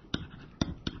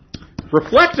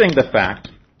reflecting the fact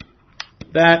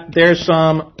that there's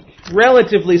some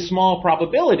relatively small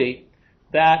probability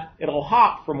that it'll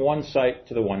hop from one site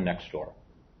to the one next door.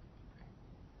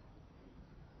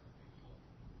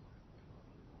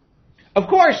 Of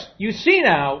course, you see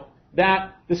now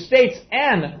that the states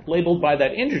n labeled by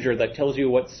that integer that tells you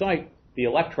what site the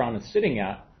electron is sitting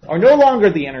at are no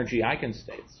longer the energy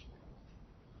eigenstates.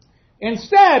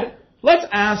 Instead, let's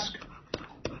ask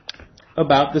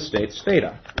about the states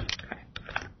theta.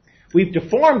 We've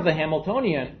deformed the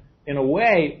Hamiltonian in a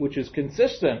way which is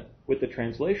consistent with the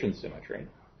translation symmetry.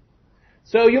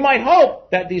 So you might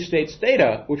hope that these states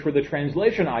theta, which were the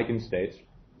translation eigenstates,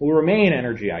 will remain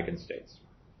energy eigenstates.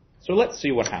 So let's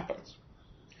see what happens.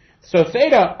 So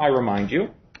theta, I remind you,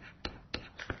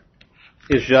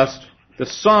 is just the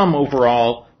sum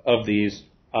overall of these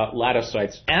lattice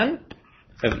sites n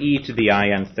of e to the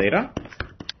in theta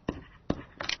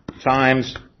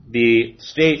times the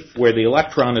state where the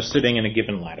electron is sitting in a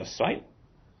given lattice site.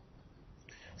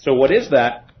 So what is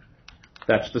that?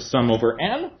 That's the sum over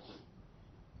n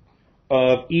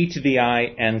of e to the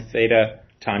in theta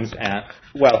times n.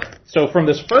 Well, so from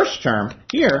this first term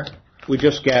here, we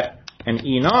just get an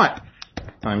E naught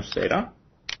times theta.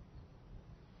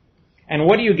 And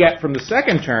what do you get from the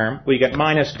second term? Well, you get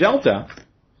minus delta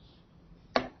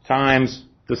times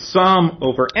the sum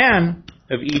over n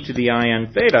of e to the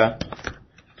in theta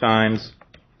times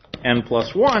n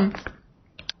plus 1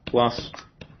 plus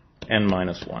n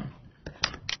minus 1.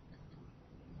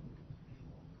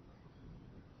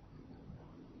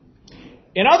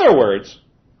 In other words,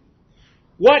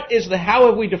 how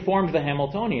have we deformed the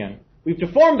Hamiltonian? We've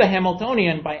deformed the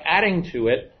Hamiltonian by adding to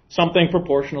it something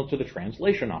proportional to the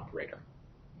translation operator.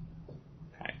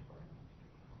 Okay.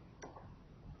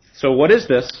 So what is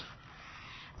this?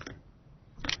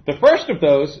 The first of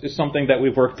those is something that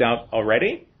we've worked out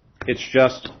already. It's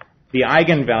just the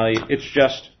eigenvalue, it's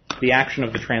just the action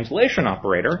of the translation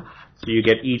operator. So you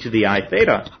get e to the I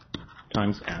theta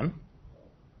times n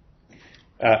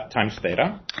times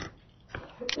theta,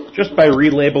 just by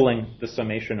relabeling the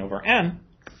summation over n.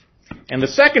 And the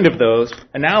second of those,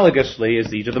 analogously,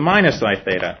 is e to the minus I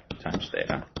theta times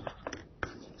theta.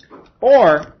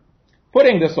 Or,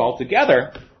 putting this all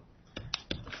together,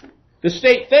 the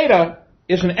state theta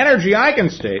is an energy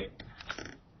eigenstate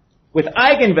with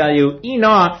eigenvalue E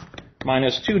naught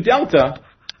minus 2 delta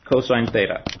cosine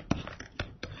theta.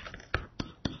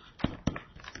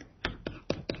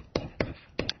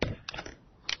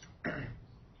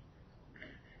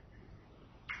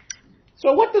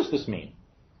 So what does this mean?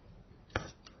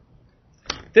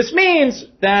 This means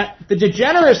that the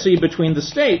degeneracy between the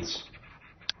states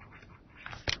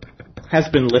has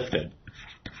been lifted.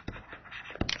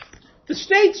 The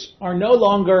states are no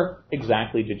longer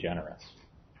exactly degenerate.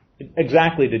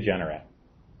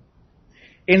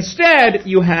 Instead,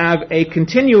 you have a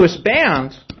continuous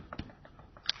band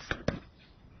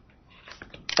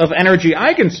of energy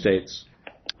eigenstates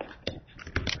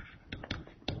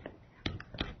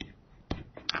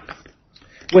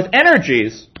with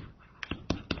energies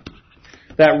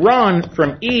that run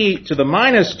from e to the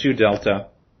minus 2 delta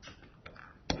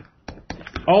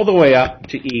all the way up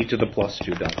to e to the plus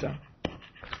 2 delta.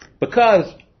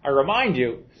 Because, I remind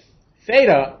you,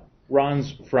 theta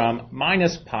runs from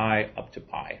minus pi up to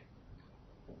pi.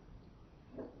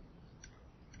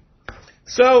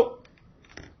 So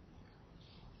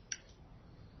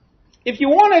if you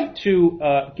wanted to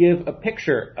give a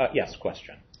picture, yes,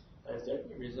 question. Is there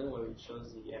any reason why we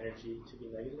chose the energy to be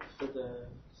negative for the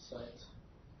sites,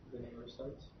 the neighbor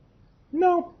sites?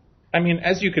 No. I mean,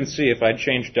 as you can see, if I'd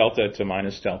changed delta to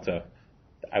minus delta,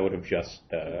 I would have just,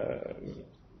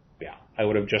 I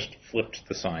would have just flipped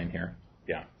the sign here.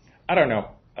 Yeah. I don't know.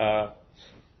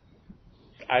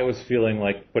 I was feeling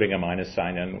like putting a minus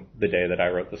sign in the day that I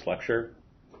wrote this lecture.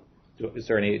 Is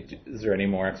there any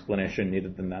more explanation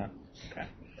needed than that? Okay.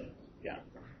 Yeah.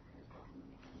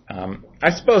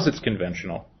 I suppose it's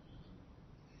conventional.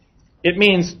 It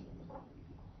means,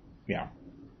 yeah.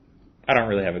 I don't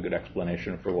really have a good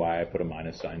explanation for why I put a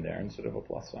minus sign there instead of a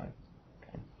plus sign.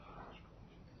 Okay.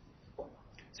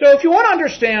 So if you want to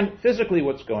understand physically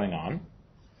what's going on,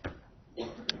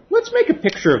 let's make a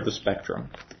picture of the spectrum.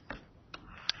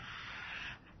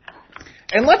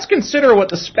 And let's consider what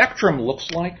the spectrum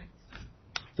looks like,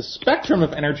 the spectrum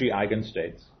of energy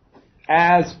eigenstates,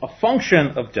 as a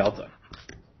function of delta.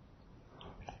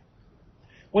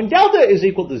 When delta is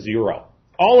equal to 0,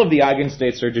 all of the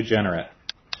eigenstates are degenerate,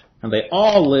 and they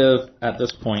all live at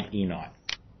this point E0.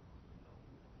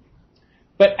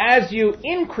 But as you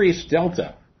increase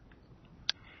delta,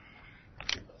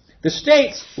 the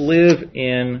states live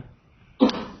in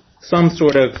some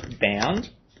sort of band,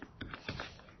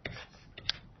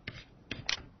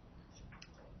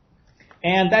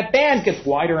 and that band gets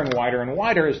wider and wider and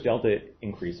wider as delta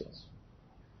increases.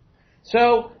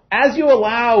 So as you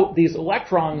allow these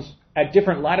electrons at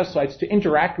different lattice sites to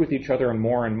interact with each other and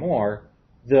more,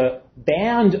 the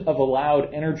band of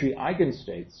allowed energy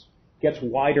eigenstates gets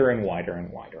wider and wider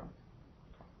and wider.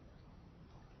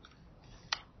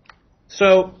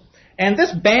 So, and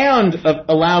this band of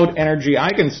allowed energy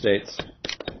eigenstates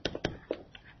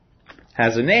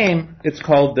has a name. It's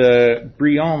called the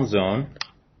Brillouin zone.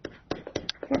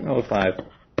 I don't know if I've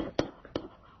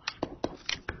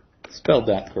spelled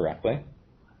that correctly.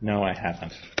 No, I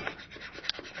haven't.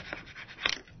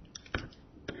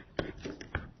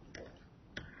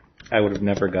 I would have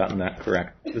never gotten that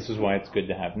correct. This is why it's good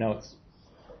to have notes.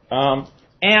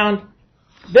 And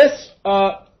this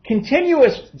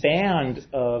continuous band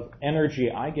of energy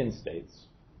eigenstates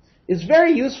is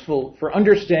very useful for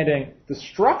understanding the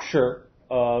structure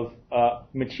of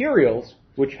materials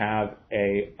which have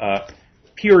a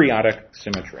periodic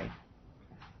symmetry.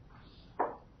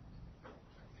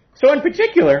 So in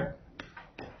particular,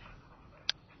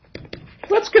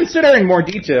 let's consider in more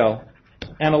detail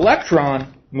an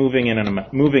electron moving in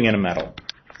a metal.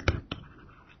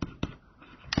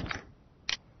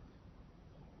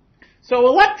 So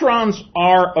electrons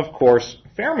are, of course,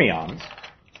 fermions.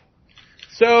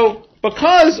 So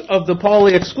because of the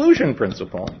Pauli exclusion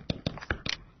principle,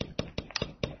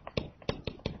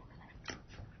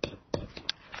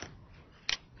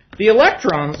 the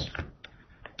electrons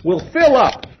will fill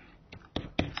up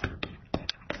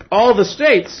all the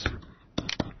states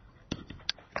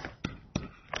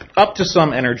up to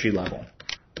some energy level.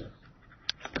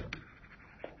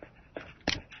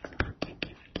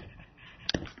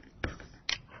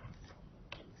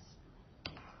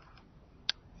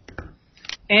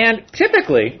 And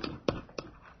typically,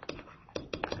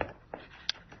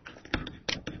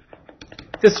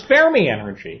 this Fermi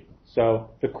energy,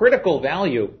 so the critical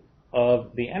value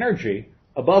of the energy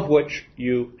above which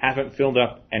you haven't filled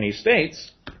up any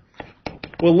states,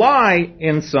 will lie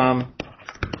in some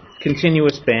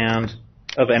continuous band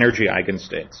of energy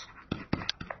eigenstates.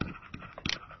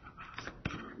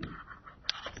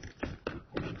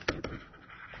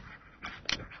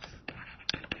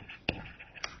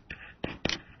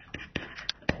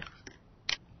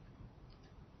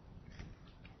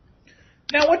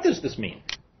 Now, what does this mean?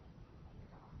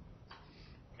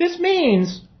 This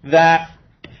means that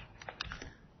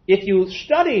if you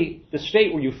study the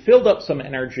state where you filled up some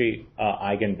energy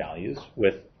eigenvalues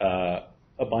with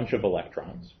a bunch of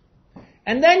electrons,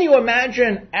 and then you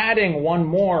imagine adding one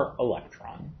more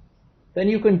electron, then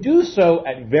you can do so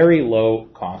at very low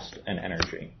cost and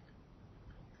energy.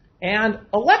 And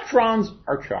electrons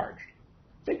are charged.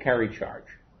 They carry charge.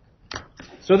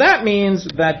 So that means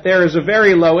that there is a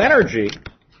very low energy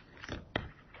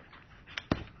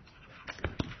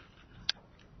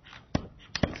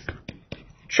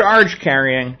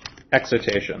charge-carrying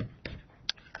excitation.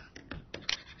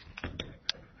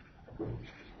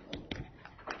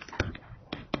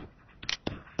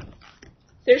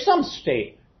 There's some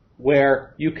state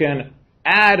where you can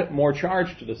add more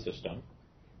charge to the system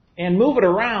and move it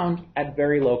around at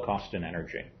very low cost and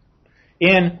energy.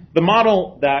 in the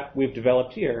model that we've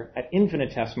developed here at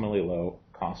infinitesimally low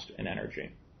cost and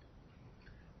energy.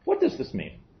 What does this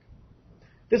mean?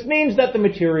 This means that the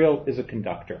material is a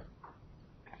conductor.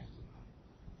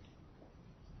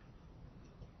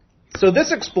 So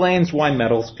this explains why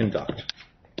metals conduct.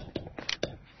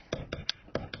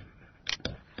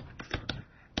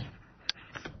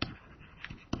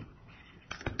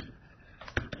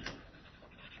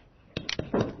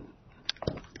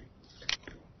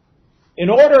 In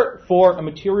order for a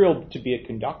material to be a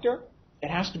conductor,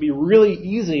 it has to be really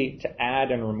easy to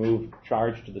add and remove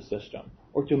charge to the system,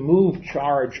 or to move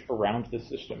charge around the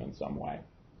system in some way.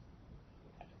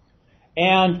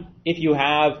 And if you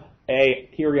have a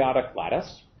periodic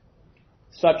lattice,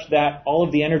 such that all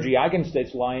of the energy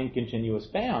eigenstates lie in continuous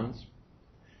bands,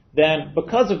 then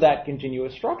because of that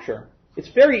continuous structure, it's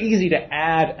very easy to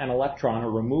add an electron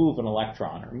or remove an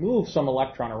electron, or move some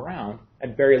electron around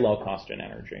at very low cost and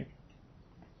energy.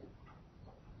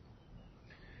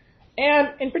 And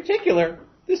in particular,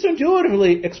 this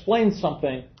intuitively explains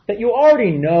something that you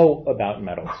already know about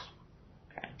metals.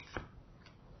 Okay.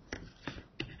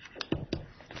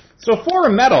 So for a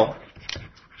metal,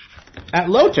 at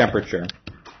low temperature,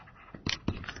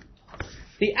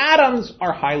 the atoms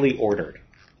are highly ordered.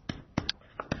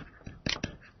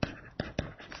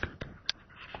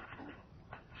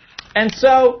 And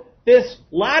so this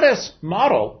lattice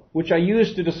model, which I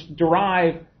used to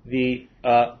derive the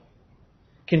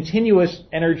continuous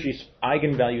energy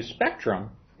eigenvalue spectrum,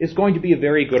 is going to be a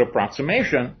very good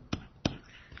approximation.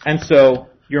 And so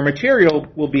your material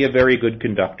will be a very good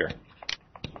conductor.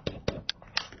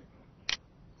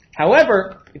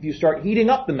 However, if you start heating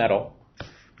up the metal,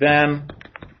 then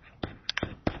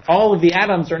all of the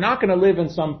atoms are not going to live in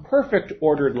some perfect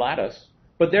ordered lattice,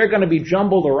 but they're going to be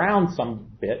jumbled around some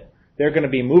bit. They're going to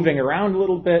be moving around a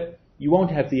little bit. You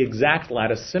won't have the exact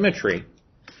lattice symmetry.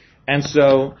 And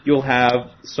so you'll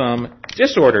have some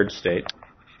disordered state,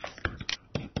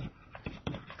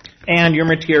 and your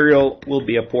material will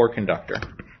be a poor conductor.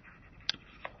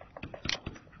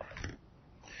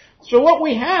 So what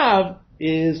we have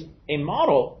is a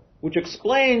model which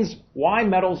explains why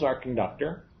metals are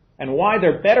conductor and why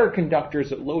they're better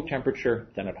conductors at low temperature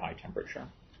than at high temperature.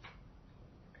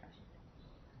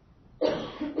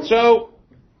 So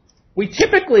we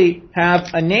typically have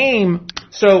a name.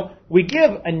 So we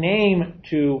give a name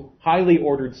to highly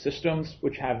ordered systems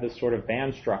which have this sort of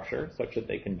band structure such that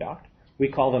they conduct. We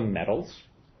call them metals.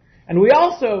 And we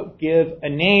also give a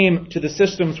name to the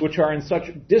systems which are in such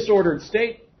disordered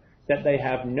state that they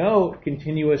have no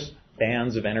continuous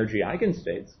bands of energy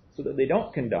eigenstates, so that they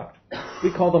don't conduct.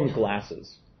 We call them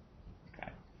glasses.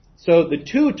 Okay. So the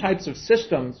two types of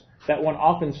systems that one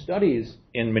often studies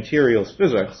in materials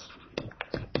physics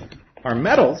are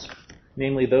metals,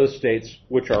 namely those states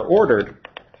which are ordered,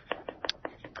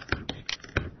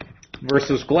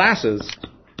 versus glasses,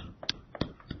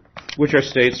 which are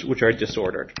states which are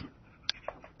disordered.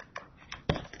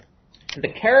 And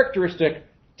the characteristic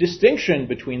distinction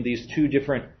between these two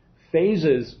different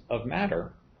phases of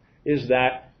matter is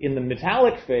that in the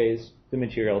metallic phase, the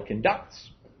material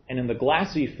conducts, and in the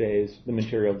glassy phase, the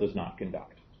material does not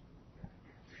conduct.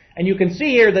 And you can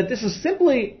see here that this is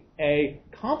simply a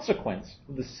consequence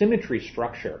of the symmetry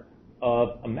structure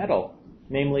of a metal,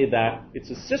 namely that it's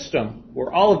a system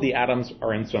where all of the atoms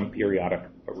are in some periodic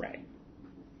array.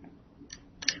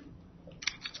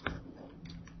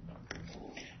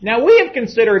 Now, we have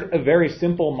considered a very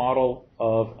simple model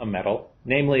of a metal,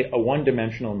 namely a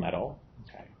one-dimensional metal.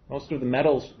 Okay. Most of the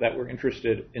metals that we're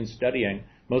interested in studying,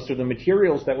 most of the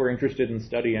materials that we're interested in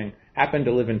studying happen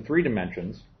to live in 3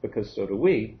 dimensions, because so do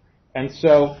we. And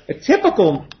so a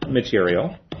typical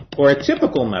material, or a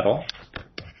typical metal,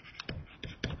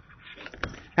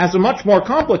 has a much more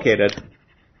complicated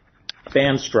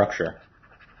band structure.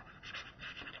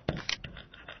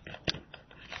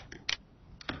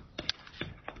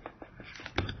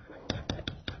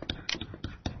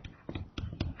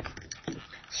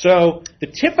 So the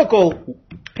typical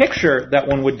picture that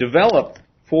one would develop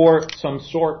for some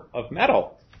sort of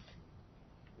metal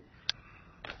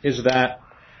is that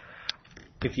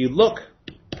if you look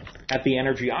at the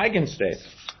energy eigenstates,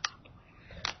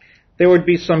 there would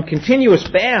be some continuous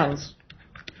bands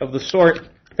of the sort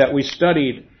that we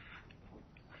studied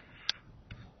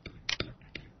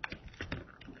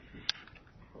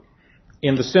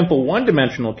in the simple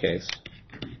one-dimensional case.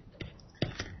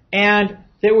 And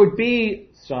there would be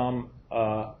some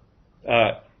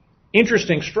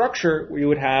interesting structure where you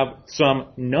would have some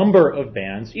number of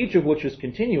bands, each of which is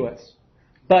continuous,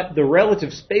 but the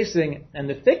relative spacing and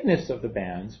the thickness of the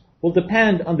bands will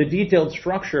depend on the detailed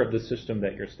structure of the system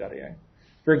that you're studying.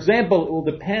 For example, it will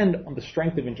depend on the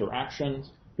strength of interactions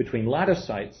between lattice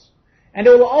sites, and it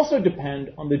will also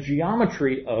depend on the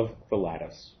geometry of the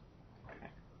lattice. Okay.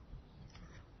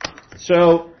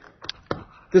 So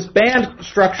this band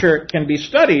structure can be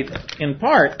studied in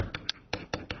part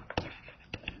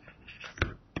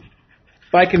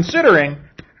by considering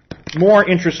more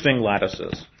interesting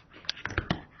lattices.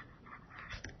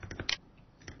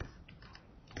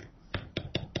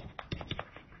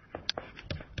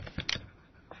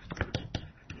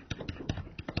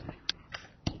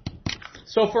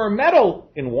 So for a metal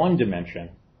in one dimension,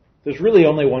 there's really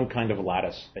only one kind of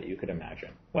lattice that you could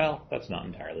imagine. Well, that's not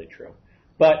entirely true.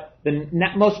 But the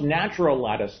most natural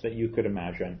lattice that you could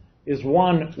imagine is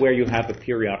one where you have a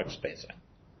periodic spacing.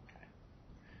 Okay.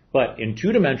 But in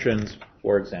two dimensions,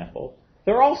 for example,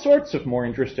 there are all sorts of more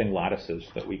interesting lattices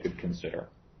that we could consider.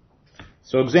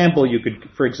 So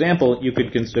for example, you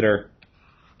could consider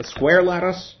a square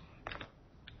lattice,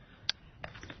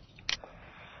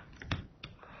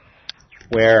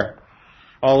 where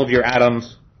all of your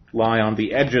atoms lie on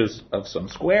the edges of some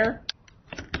square.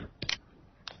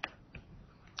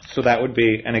 So that would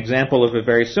be an example of a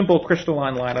very simple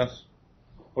crystalline lattice.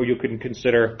 Or you can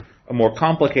consider a more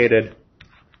complicated,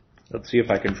 let's see if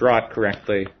I can draw it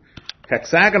correctly,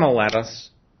 hexagonal lattice.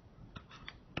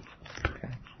 Okay.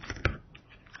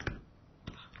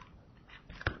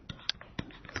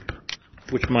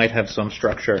 Which might have some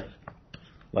structure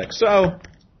like so.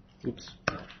 Oops.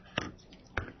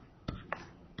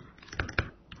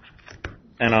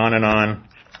 And on,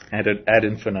 ad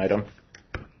infinitum.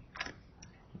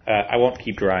 I won't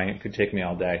keep drawing. It could take me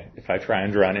all day if I try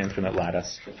and draw an infinite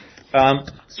lattice.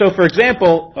 So, for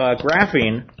example,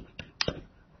 graphene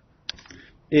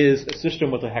is a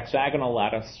system with a hexagonal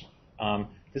lattice.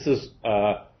 This is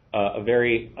a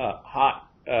very hot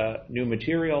new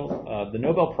material. The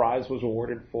Nobel Prize was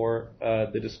awarded for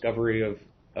the discovery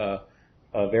of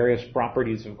various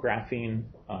properties of graphene.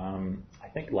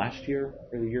 I think last year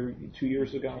or 2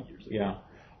 years ago. Yeah.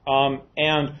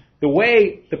 And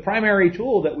the primary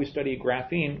tool that we study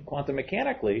graphene quantum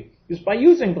mechanically is by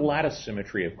using the lattice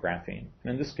symmetry of graphene,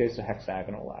 and in this case, a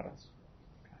hexagonal lattice.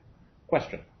 Okay.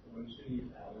 Question? Wouldn't you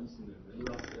need atoms in the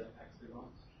middle of the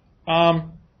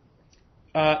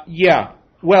hexagons? Yeah.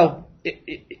 Well,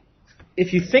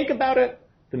 if you think about it,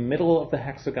 the middle of the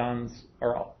hexagons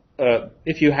are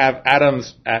if you have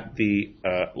atoms at the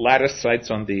lattice sites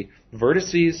on the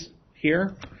vertices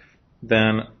here,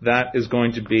 then that is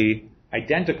going to be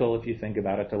identical, if you think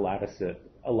about it, to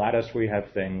a lattice where you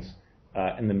have things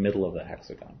in the middle of the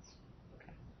hexagons.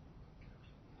 Okay.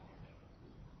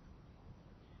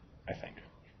 I think.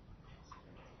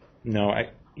 No,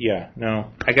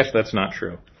 I guess that's not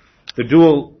true. The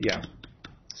dual, yeah.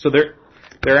 So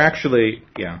they're actually,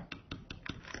 yeah.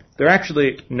 They're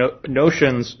actually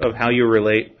notions of how you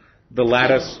relate the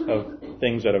lattice of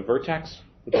things at a vertex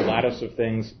with the lattice of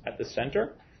things at the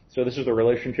center. So this is the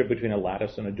relationship between a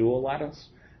lattice and a dual lattice.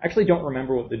 I actually don't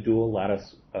remember what the dual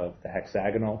lattice of the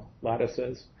hexagonal lattice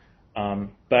is.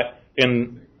 But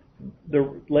in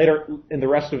the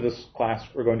rest of this class,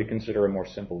 we're going to consider a more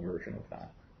simple version of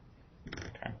that.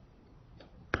 Okay.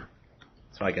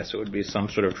 So I guess it would be some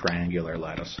sort of triangular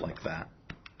lattice like that.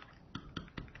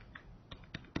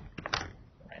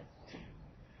 Right.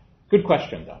 Good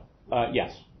question, though.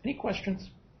 Yes. Any questions?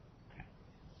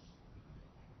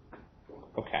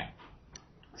 Okay.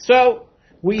 So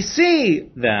we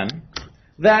see then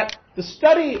that the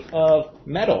study of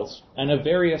metals and of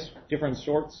various different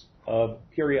sorts of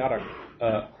periodic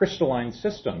crystalline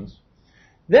systems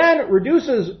then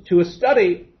reduces to a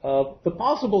study of the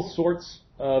possible sorts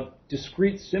of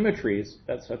discrete symmetries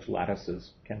that such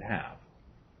lattices can have.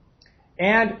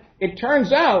 And it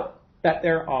turns out that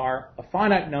there are a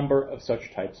finite number of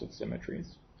such types of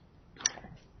symmetries.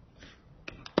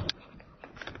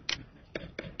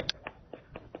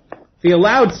 The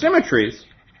allowed symmetries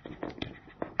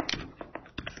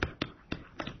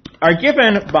are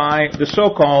given by the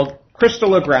so-called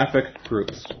crystallographic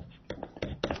groups.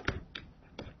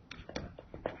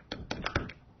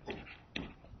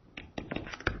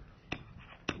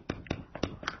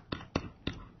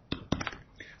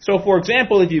 So, for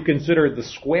example, if you consider the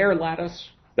square lattice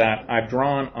that I've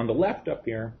drawn on the left up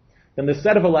here, then the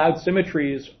set of allowed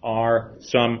symmetries are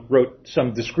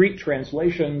some discrete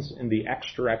translations in the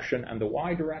x direction and the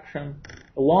y direction,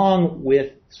 along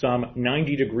with some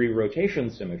 90-degree rotation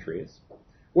symmetries.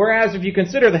 Whereas if you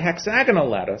consider the hexagonal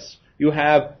lattice, you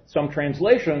have some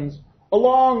translations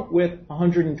along with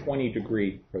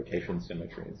 120-degree rotation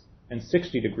symmetries and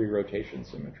 60-degree rotation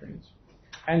symmetries.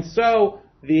 And so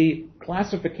the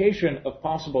classification of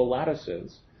possible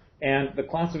lattices and the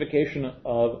classification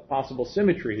of possible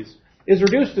symmetries is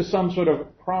reduced to some sort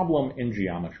of problem in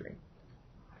geometry.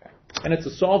 Okay. And it's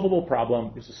a solvable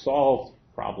problem. It's a solved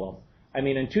problem. I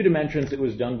mean, in 2 dimensions, it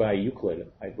was done by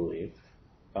Euclid, I believe,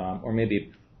 or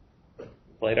maybe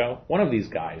Plato, one of these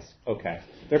guys. Okay.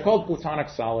 They're called Platonic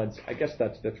solids. I guess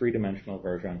that's the 3-dimensional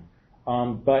version.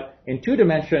 But in 2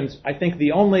 dimensions, I think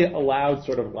the only allowed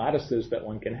sort of lattices that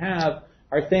one can have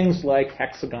are things like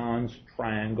hexagons,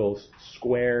 triangles,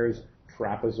 squares,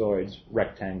 trapezoids,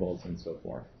 rectangles, and so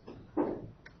forth.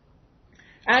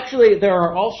 Actually, there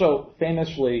are also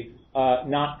famously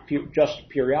not just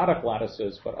periodic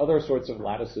lattices, but other sorts of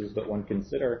lattices that one can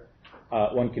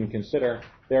consider.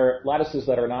 There are lattices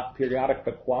that are not periodic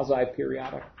but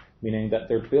quasi-periodic, meaning that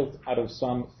they're built out of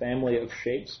some family of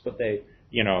shapes, but they,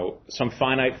 some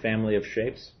finite family of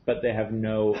shapes, but they have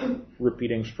no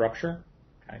repeating structure.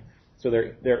 Okay? So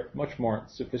they're much more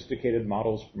sophisticated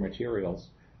models for materials.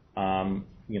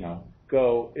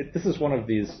 This is one of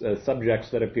these subjects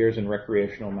that appears in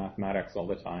recreational mathematics all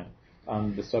the time,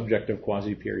 the subject of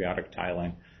quasi-periodic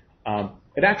tiling.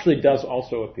 It actually does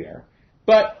also appear.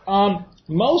 But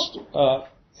most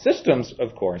systems,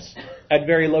 of course, at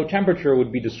very low temperature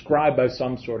would be described by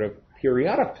some sort of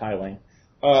periodic tiling,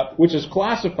 which is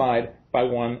classified by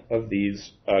one of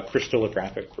these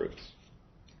crystallographic groups.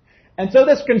 And so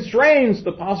this constrains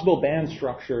the possible band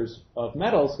structures of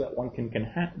metals that one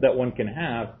can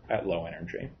have at low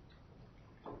energy.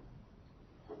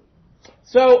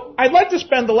 So I'd like to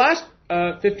spend the last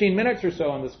 15 minutes or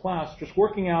so in this class just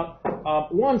working out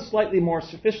one slightly more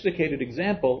sophisticated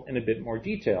example in a bit more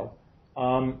detail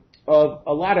of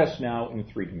a lattice now in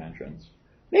 3 dimensions.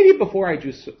 Maybe before I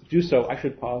do so, I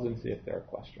should pause and see if there are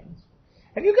questions.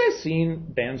 Have you guys seen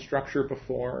band structure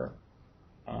before?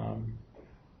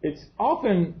 It's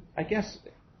often, I guess,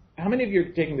 how many of you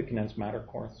are taking the condensed matter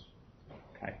course?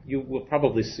 Okay, you will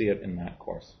probably see it in that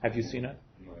course. Have you seen it?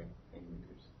 No,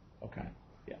 Okay,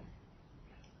 yeah.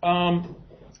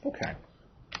 Okay.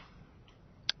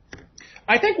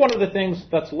 I think one of the things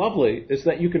that's lovely is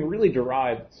that you can really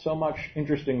derive so much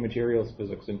interesting materials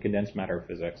physics and condensed matter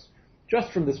physics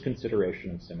just from this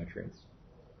consideration of symmetries.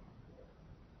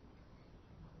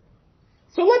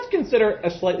 So let's consider a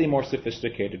slightly more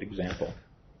sophisticated example.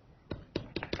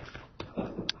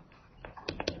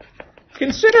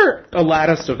 Consider a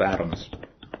lattice of atoms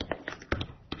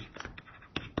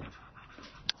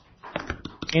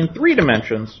in 3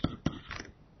 dimensions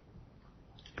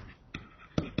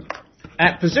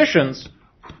at positions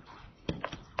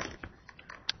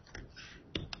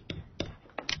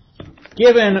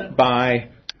given by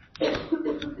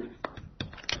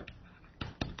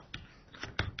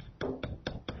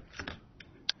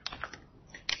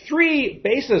three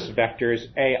basis vectors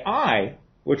AI,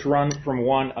 which run from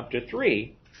 1 up to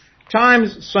 3,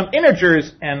 times some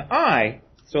integers ni,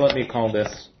 so let me call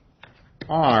this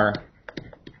R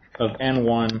of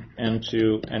n1,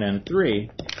 n2, and n3,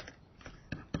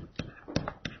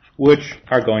 which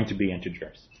are going to be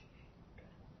integers.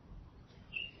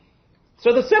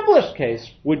 So the simplest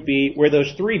case would be where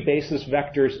those 3 basis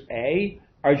vectors A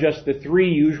are just the 3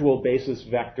 usual basis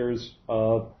vectors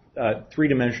of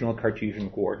 3-dimensional Cartesian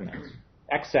coordinates,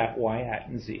 x hat, y hat,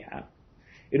 and z hat.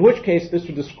 In which case, this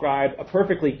would describe a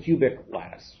perfectly cubic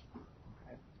lattice.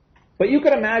 But you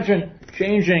could imagine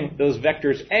changing those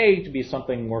vectors A to be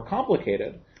something more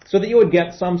complicated so that you would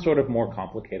get some sort of more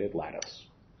complicated lattice.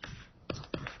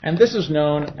 And this is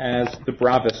known as the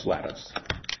Bravais lattice.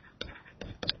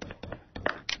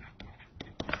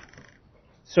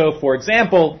 So, for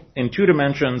example, in 2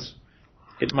 dimensions,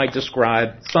 it might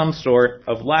describe some sort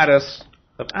of lattice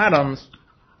of atoms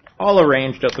all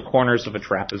arranged at the corners of a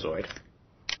trapezoid.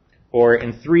 Or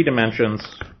in 3 dimensions,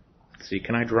 let's see,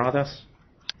 can I draw this?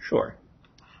 Sure.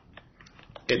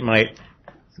 It might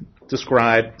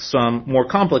describe some more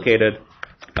complicated,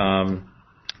 I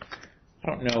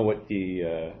don't know what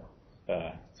the,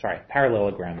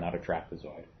 parallelogram, not a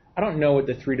trapezoid. I don't know what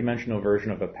the 3-dimensional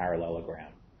version of a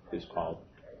parallelogram is called.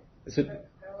 Is it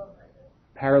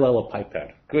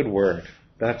parallelepiped? Good word.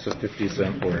 That's a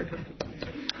 50-cent word.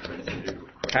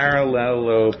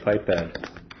 Parallelepiped.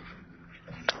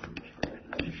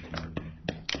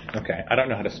 Okay, I don't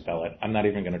know how to spell it. I'm not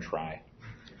even going to try.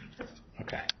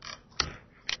 Okay.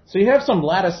 So you have some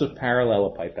lattice of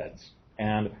parallelepipeds,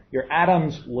 and your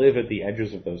atoms live at the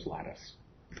edges of those lattice.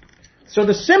 So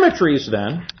the symmetries,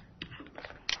 then,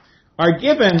 are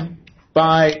given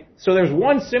by, so there's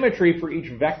one symmetry for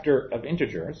each vector of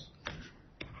integers,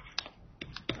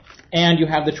 and you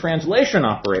have the translation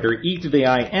operator, e to the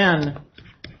in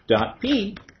dot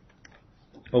p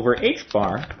over h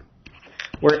bar,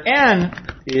 where n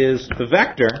is the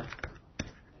vector,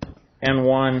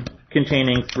 n1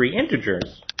 containing 3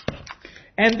 integers.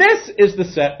 And this is the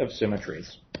set of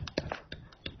symmetries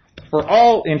for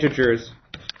all integers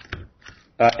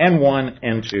n1,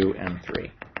 n2,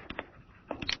 n3.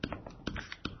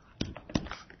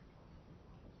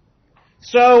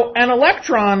 So an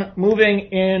electron moving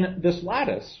in this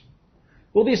lattice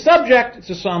will be subject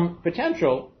to some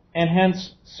potential and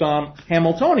hence some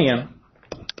Hamiltonian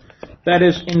that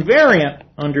is invariant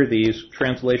under these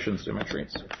translation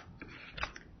symmetries.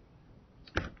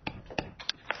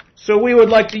 So we would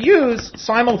like to use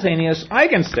simultaneous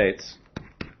eigenstates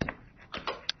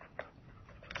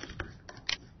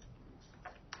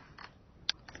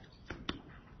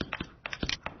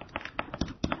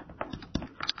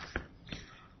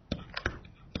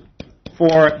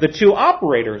for the two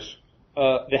operators,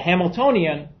 the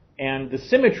Hamiltonian and the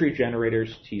symmetry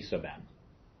generators T sub n.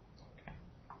 Okay.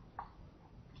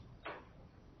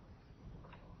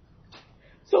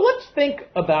 So let's think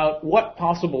about what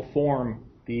possible form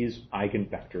these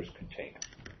eigenvectors could take.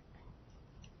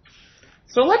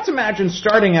 So let's imagine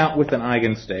starting out with an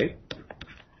eigenstate,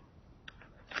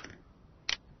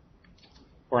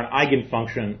 or an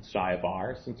eigenfunction psi of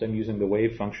r, since I'm using the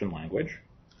wave function language.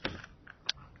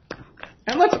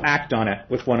 And let's act on it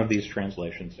with one of these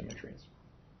translation symmetries.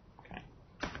 Okay.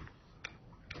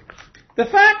 The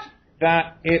fact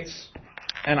that it's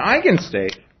an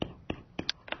eigenstate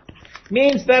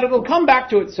means that it will come back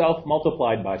to itself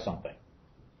multiplied by something.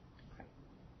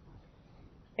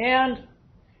 And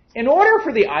in order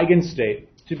for the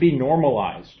eigenstate to be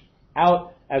normalized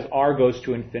out as r goes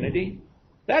to infinity,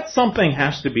 that something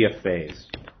has to be a phase.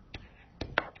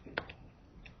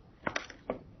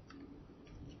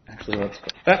 Actually,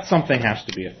 that something has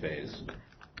to be a phase.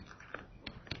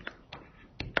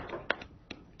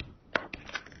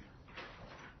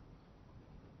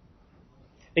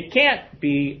 It can't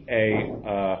be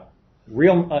a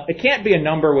it can't be a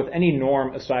number with any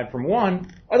norm aside from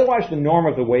 1, otherwise the norm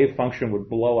of the wave function would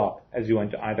blow up as you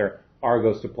went to either r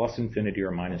goes to plus infinity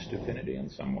or minus infinity in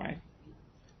some way.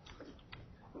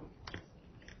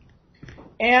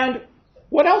 And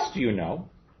what else do you know?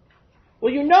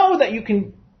 Well, you know that you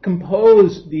can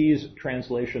compose these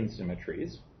translation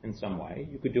symmetries in some way.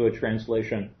 You could do a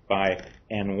translation by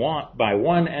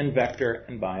one n vector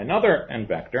and by another n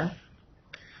vector.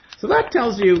 So that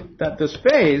tells you that this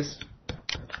phase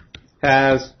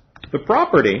has the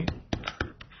property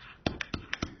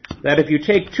that if you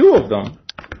take two of them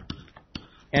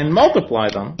and multiply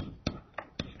them,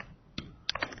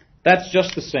 that's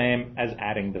just the same as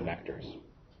adding the vectors.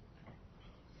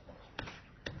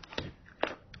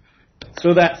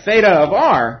 So that theta of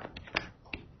r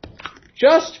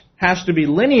just has to be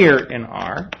linear in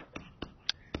r,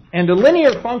 and a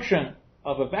linear function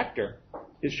of a vector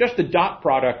is just a dot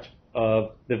product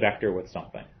of the vector with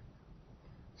something.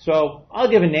 So I'll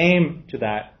give a name to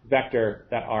that vector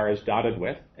that r is dotted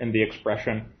with in the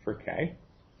expression for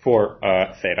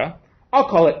theta. I'll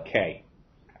call it k.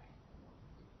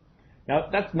 Now,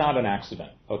 that's not an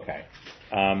accident. Okay.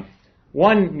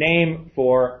 One name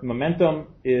for momentum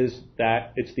is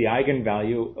that it's the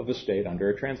eigenvalue of a state under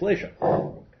a translation.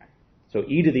 Okay. So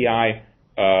e to the I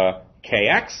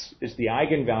kx is the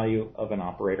eigenvalue of an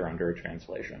operator under a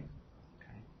translation.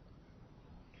 Okay.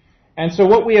 And so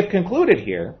what we have concluded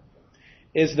here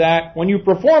is that when you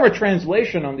perform a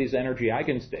translation on these energy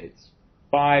eigenstates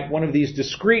by one of these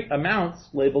discrete amounts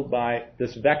labeled by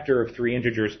this vector of 3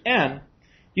 integers n,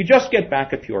 you just get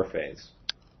back a pure phase.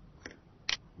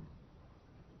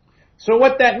 So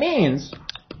what that means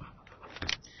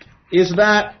is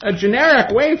that a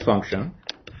generic wave function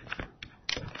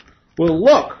will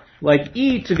look like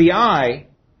e to the I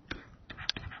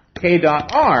k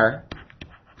dot r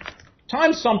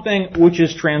times something which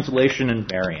is translation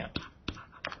invariant.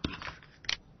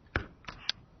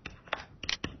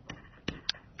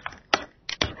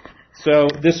 So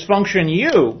this function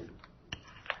u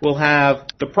will have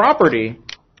the property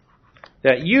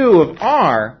that u of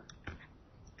r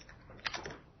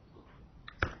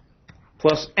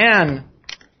plus n,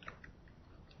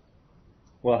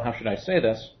 well, how should I say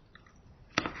this?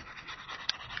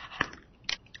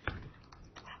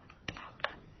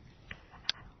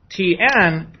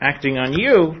 Tn acting on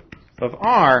u of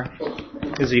r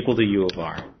is equal to u of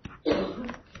r.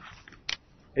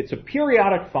 It's a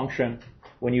periodic function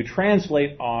when you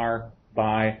translate r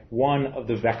by one of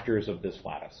the vectors of this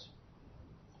lattice.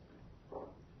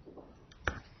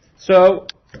 So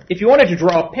if you wanted to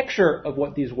draw a picture of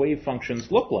what these wave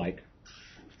functions look like,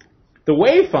 the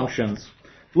wave functions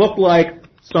look like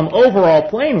some overall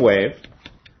plane wave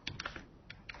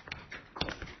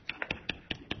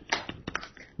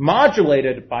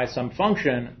modulated by some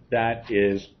function that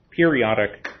is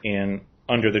periodic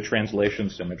under the translation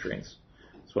symmetries.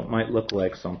 So it might look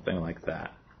like something like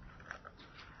that.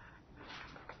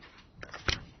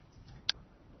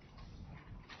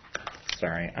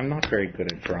 Sorry, I'm not very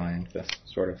good at drawing this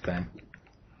sort of thing.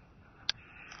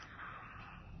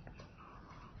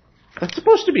 That's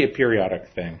supposed to be a periodic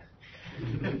thing.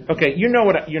 Okay, you know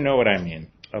what I mean.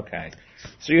 Okay.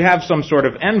 So you have some sort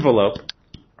of envelope,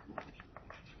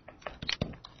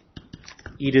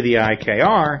 e to the I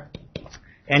kr,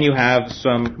 and you have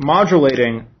some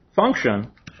modulating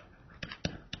function,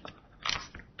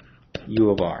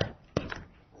 u of r.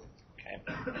 Okay.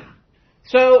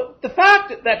 So the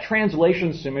fact that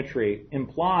translation symmetry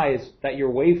implies that your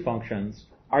wave functions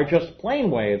are just plane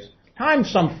waves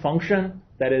times some function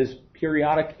that is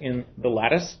periodic in the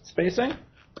lattice spacing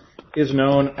is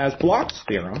known as Bloch's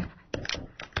theorem.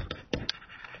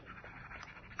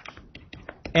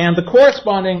 And the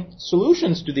corresponding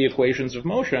solutions to the equations of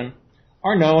motion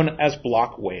are known as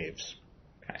Bloch waves.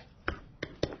 Okay.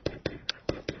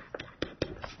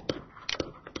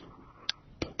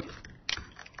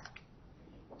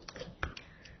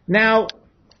 Now,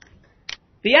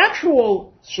 the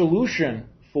actual solution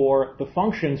for the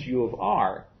functions u of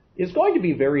r is going to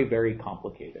be very, very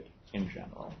complicated in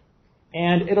general.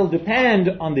 And it'll depend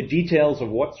on the details of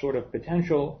what sort of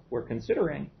potential we're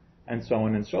considering, and so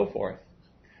on and so forth.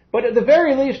 But at the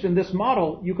very least, in this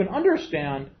model, you can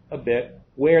understand a bit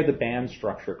where the band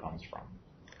structure comes from.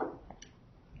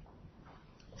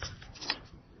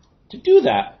 To do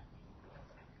that,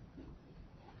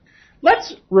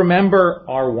 let's remember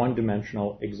our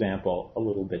one-dimensional example a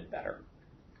little bit better.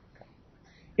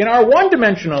 In our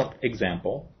one-dimensional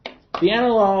example, the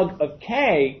analog of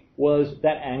k was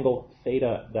that angle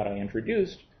theta that I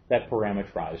introduced that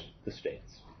parameterized the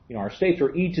states. You know, our states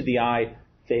are e to the I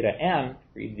theta n,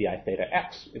 or e to the I theta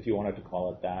x, if you wanted to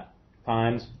call it that,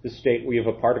 times the state where you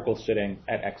have a particle sitting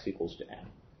at x equals to n.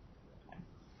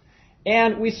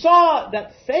 And we saw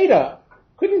that theta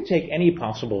couldn't take any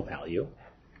possible value.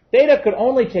 Theta could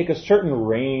only take a certain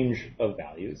range of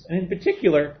values, and in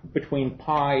particular, between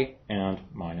pi and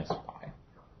minus pi.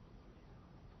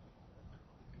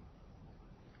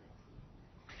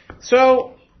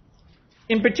 So,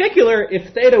 in particular,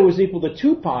 if theta was equal to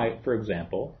 2 pi, for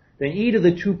example, then e to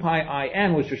the 2 pi I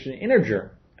n was just an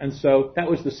integer, and so that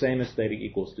was the same as theta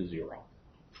equals to 0.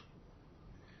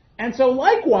 And so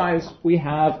likewise, we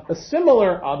have a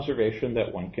similar observation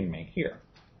that one can make here.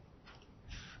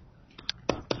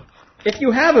 If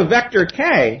you have a vector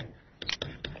k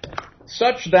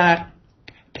such that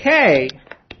k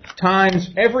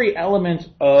times every element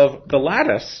of the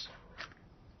lattice,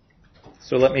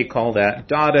 so let me call that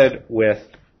dotted with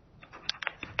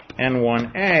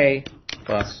n1a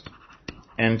plus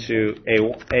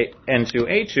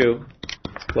n2a2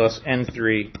 plus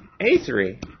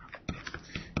n3a3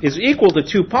 is equal to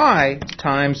 2 pi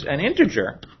times an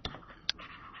integer,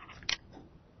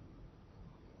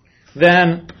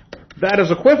 then that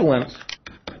is equivalent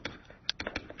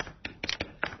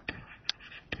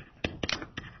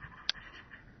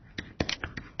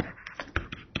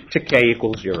to k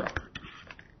equals 0.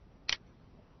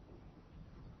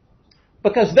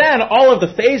 Because then all of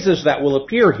the phases that will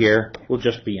appear here will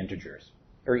just be integers,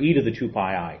 or e to the 2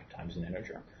 pi I times an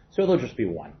integer. So it'll just be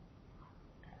 1.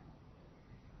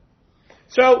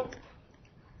 So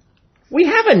we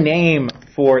have a name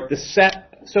for the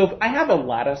set. So if I have a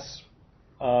lattice,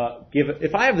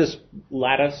 if I have this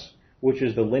lattice, which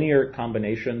is the linear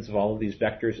combinations of all of these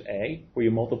vectors A, where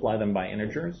you multiply them by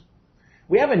integers,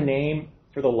 we have a name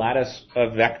for the lattice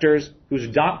of vectors whose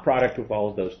dot product with all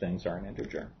of those things are an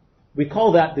integer. We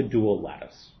call that the dual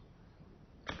lattice.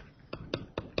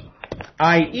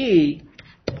 i.e.,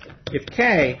 if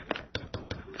K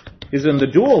is in the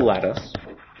dual lattice,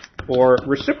 or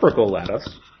reciprocal lattice,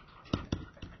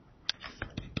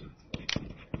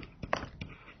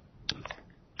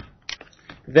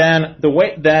 then the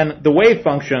wave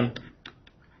function,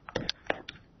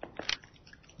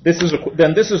 this is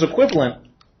equivalent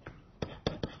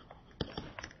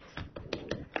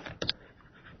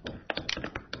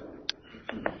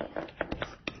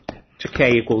to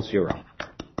k equals 0.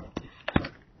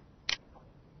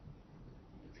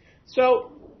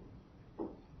 So,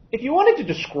 if you wanted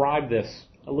to describe this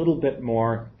a little bit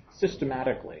more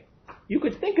systematically, you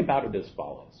could think about it as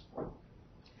follows.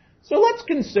 So let's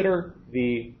consider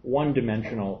the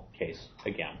one-dimensional case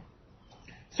again.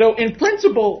 So in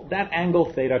principle, that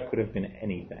angle theta could have been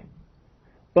anything.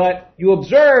 But you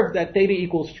observe that theta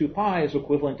equals 2 pi is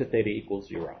equivalent to theta equals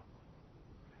 0.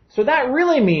 So that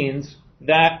really means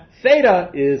that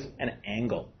theta is an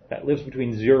angle that lives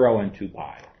between 0 and 2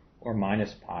 pi, or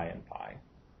minus pi and pi.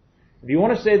 If you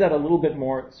want to say that a little bit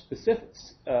more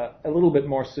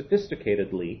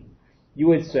sophisticatedly, you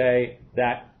would say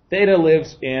that theta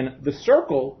lives in the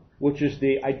circle, which is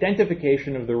the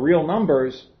identification of the real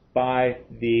numbers by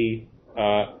the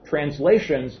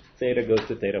translations. Theta goes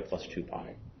to theta plus 2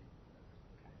 pi.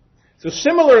 So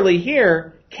similarly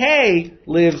here, K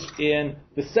lives in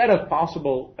the set of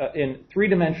possible, in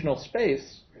three-dimensional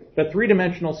space, the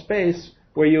three-dimensional space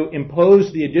where you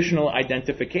impose the additional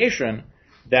identification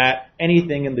that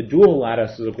anything in the dual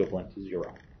lattice is equivalent to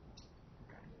 0.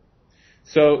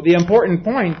 So the important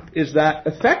point is that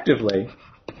effectively,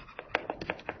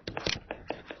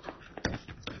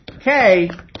 K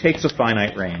takes a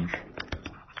finite range.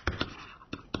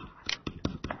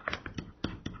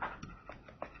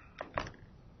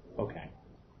 Okay.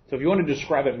 So if you want to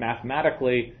describe it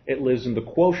mathematically, it lives in the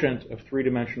quotient of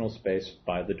three-dimensional space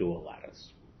by the dual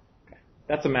lattice. Okay.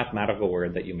 That's a mathematical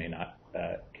word that you may not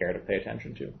care to pay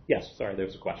attention to. Yes, sorry,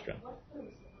 there's a question.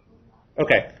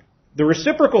 Okay. The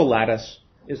reciprocal lattice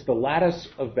is the lattice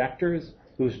of vectors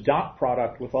whose dot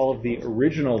product with all of the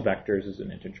original vectors is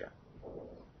an integer.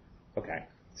 Okay.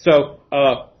 So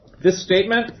this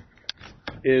statement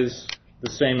is the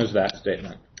same as that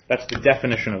statement. That's the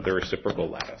definition of the reciprocal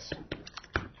lattice.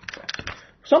 Okay.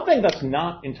 Something that's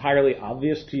not entirely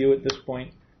obvious to you at this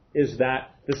point is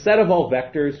that the set of all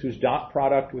vectors whose dot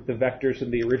product with the vectors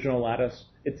in the original lattice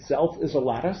itself is a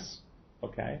lattice.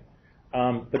 Okay.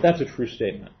 But that's a true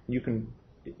statement. You can,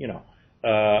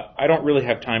 I don't really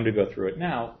have time to go through it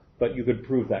now, but you could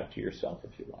prove that to yourself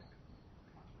if you like.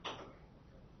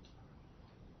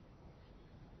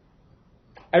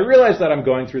 I realize that I'm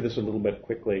going through this a little bit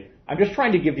quickly. I'm just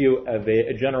trying to give you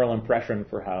a general impression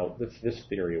for how this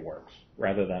theory works,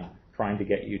 rather than trying to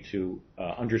get you to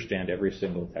understand every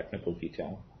single technical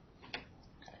detail.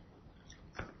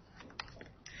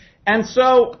 And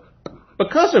so,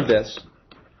 because of this,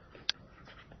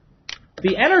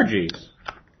 the energies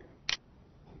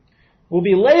will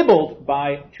be labeled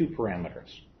by two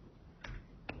parameters.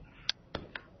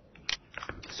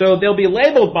 So they'll be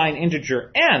labeled by an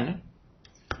integer n,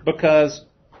 because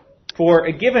for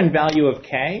a given value of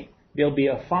k, there'll be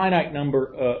a finite number,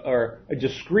 or a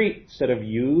discrete set of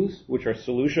u's, which are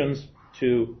solutions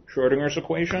to Schrodinger's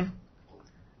equation,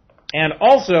 and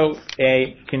also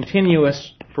a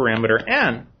continuous parameter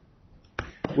n,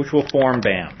 which will form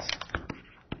bands.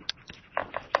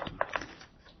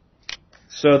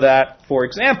 So that, for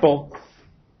example,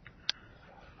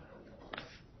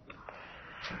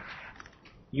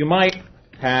 you might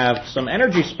have some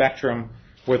energy spectrum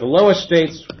where the lowest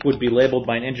states would be labeled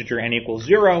by an integer n equals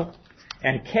 0,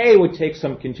 and k would take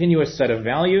some continuous set of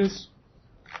values,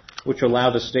 which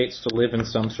allow the states to live in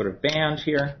some sort of band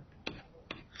here.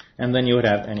 And then you would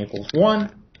have n equals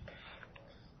 1.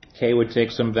 K would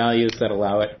take some values that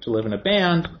allow it to live in a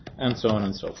band, and so on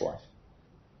and so forth.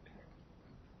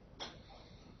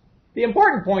 The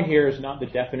important point here is not the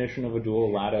definition of a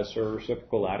dual lattice or a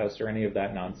reciprocal lattice or any of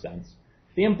that nonsense.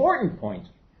 The important point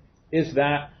is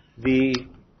that the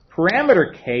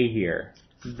parameter k here,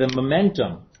 the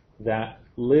momentum that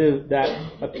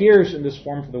appears in this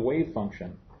form for the wave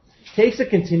function, takes a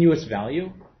continuous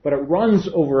value, but it runs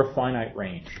over a finite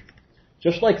range.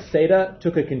 Just like theta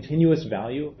took a continuous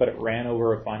value, but it ran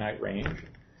over a finite range,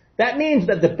 that means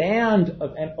that the band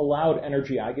of allowed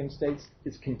energy eigenstates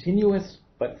is continuous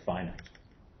but finite.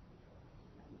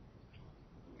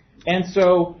 And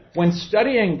so when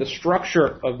studying the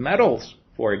structure of metals,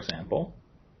 for example,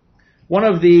 one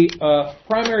of the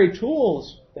primary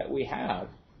tools that we have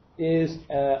is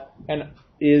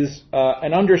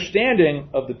an understanding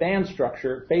of the band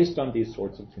structure based on these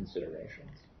sorts of considerations.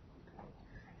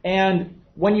 And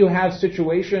when you have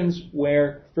situations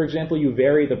where, for example, you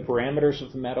vary the parameters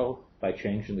of the metal by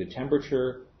changing the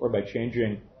temperature or by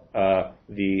changing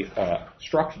the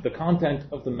structure, the content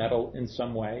of the metal in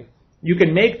some way, you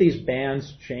can make these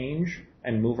bands change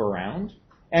and move around.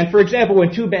 And for example,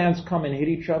 when two bands come and hit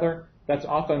each other, that's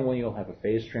often when you'll have a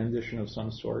phase transition of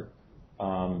some sort.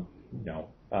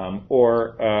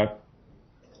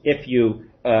 If you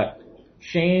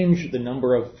change the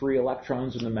number of free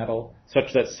electrons in the metal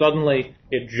such that suddenly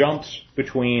it jumps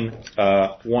between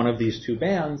one of these two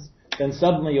bands, then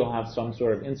suddenly you'll have some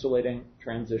sort of insulating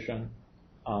transition.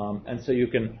 And so you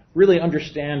can really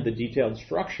understand the detailed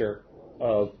structure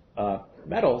of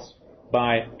metals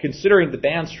by considering the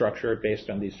band structure based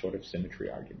on these sort of symmetry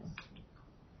arguments.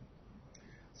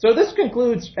 So this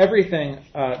concludes everything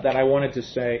that I wanted to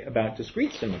say about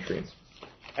discrete symmetries.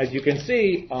 As you can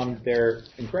see, they're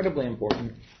incredibly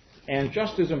important. And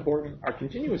just as important are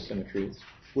continuous symmetries,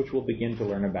 which we'll begin to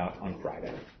learn about on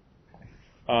Friday.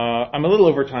 I'm a little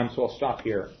over time, so I'll stop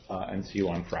here and see you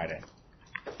on Friday.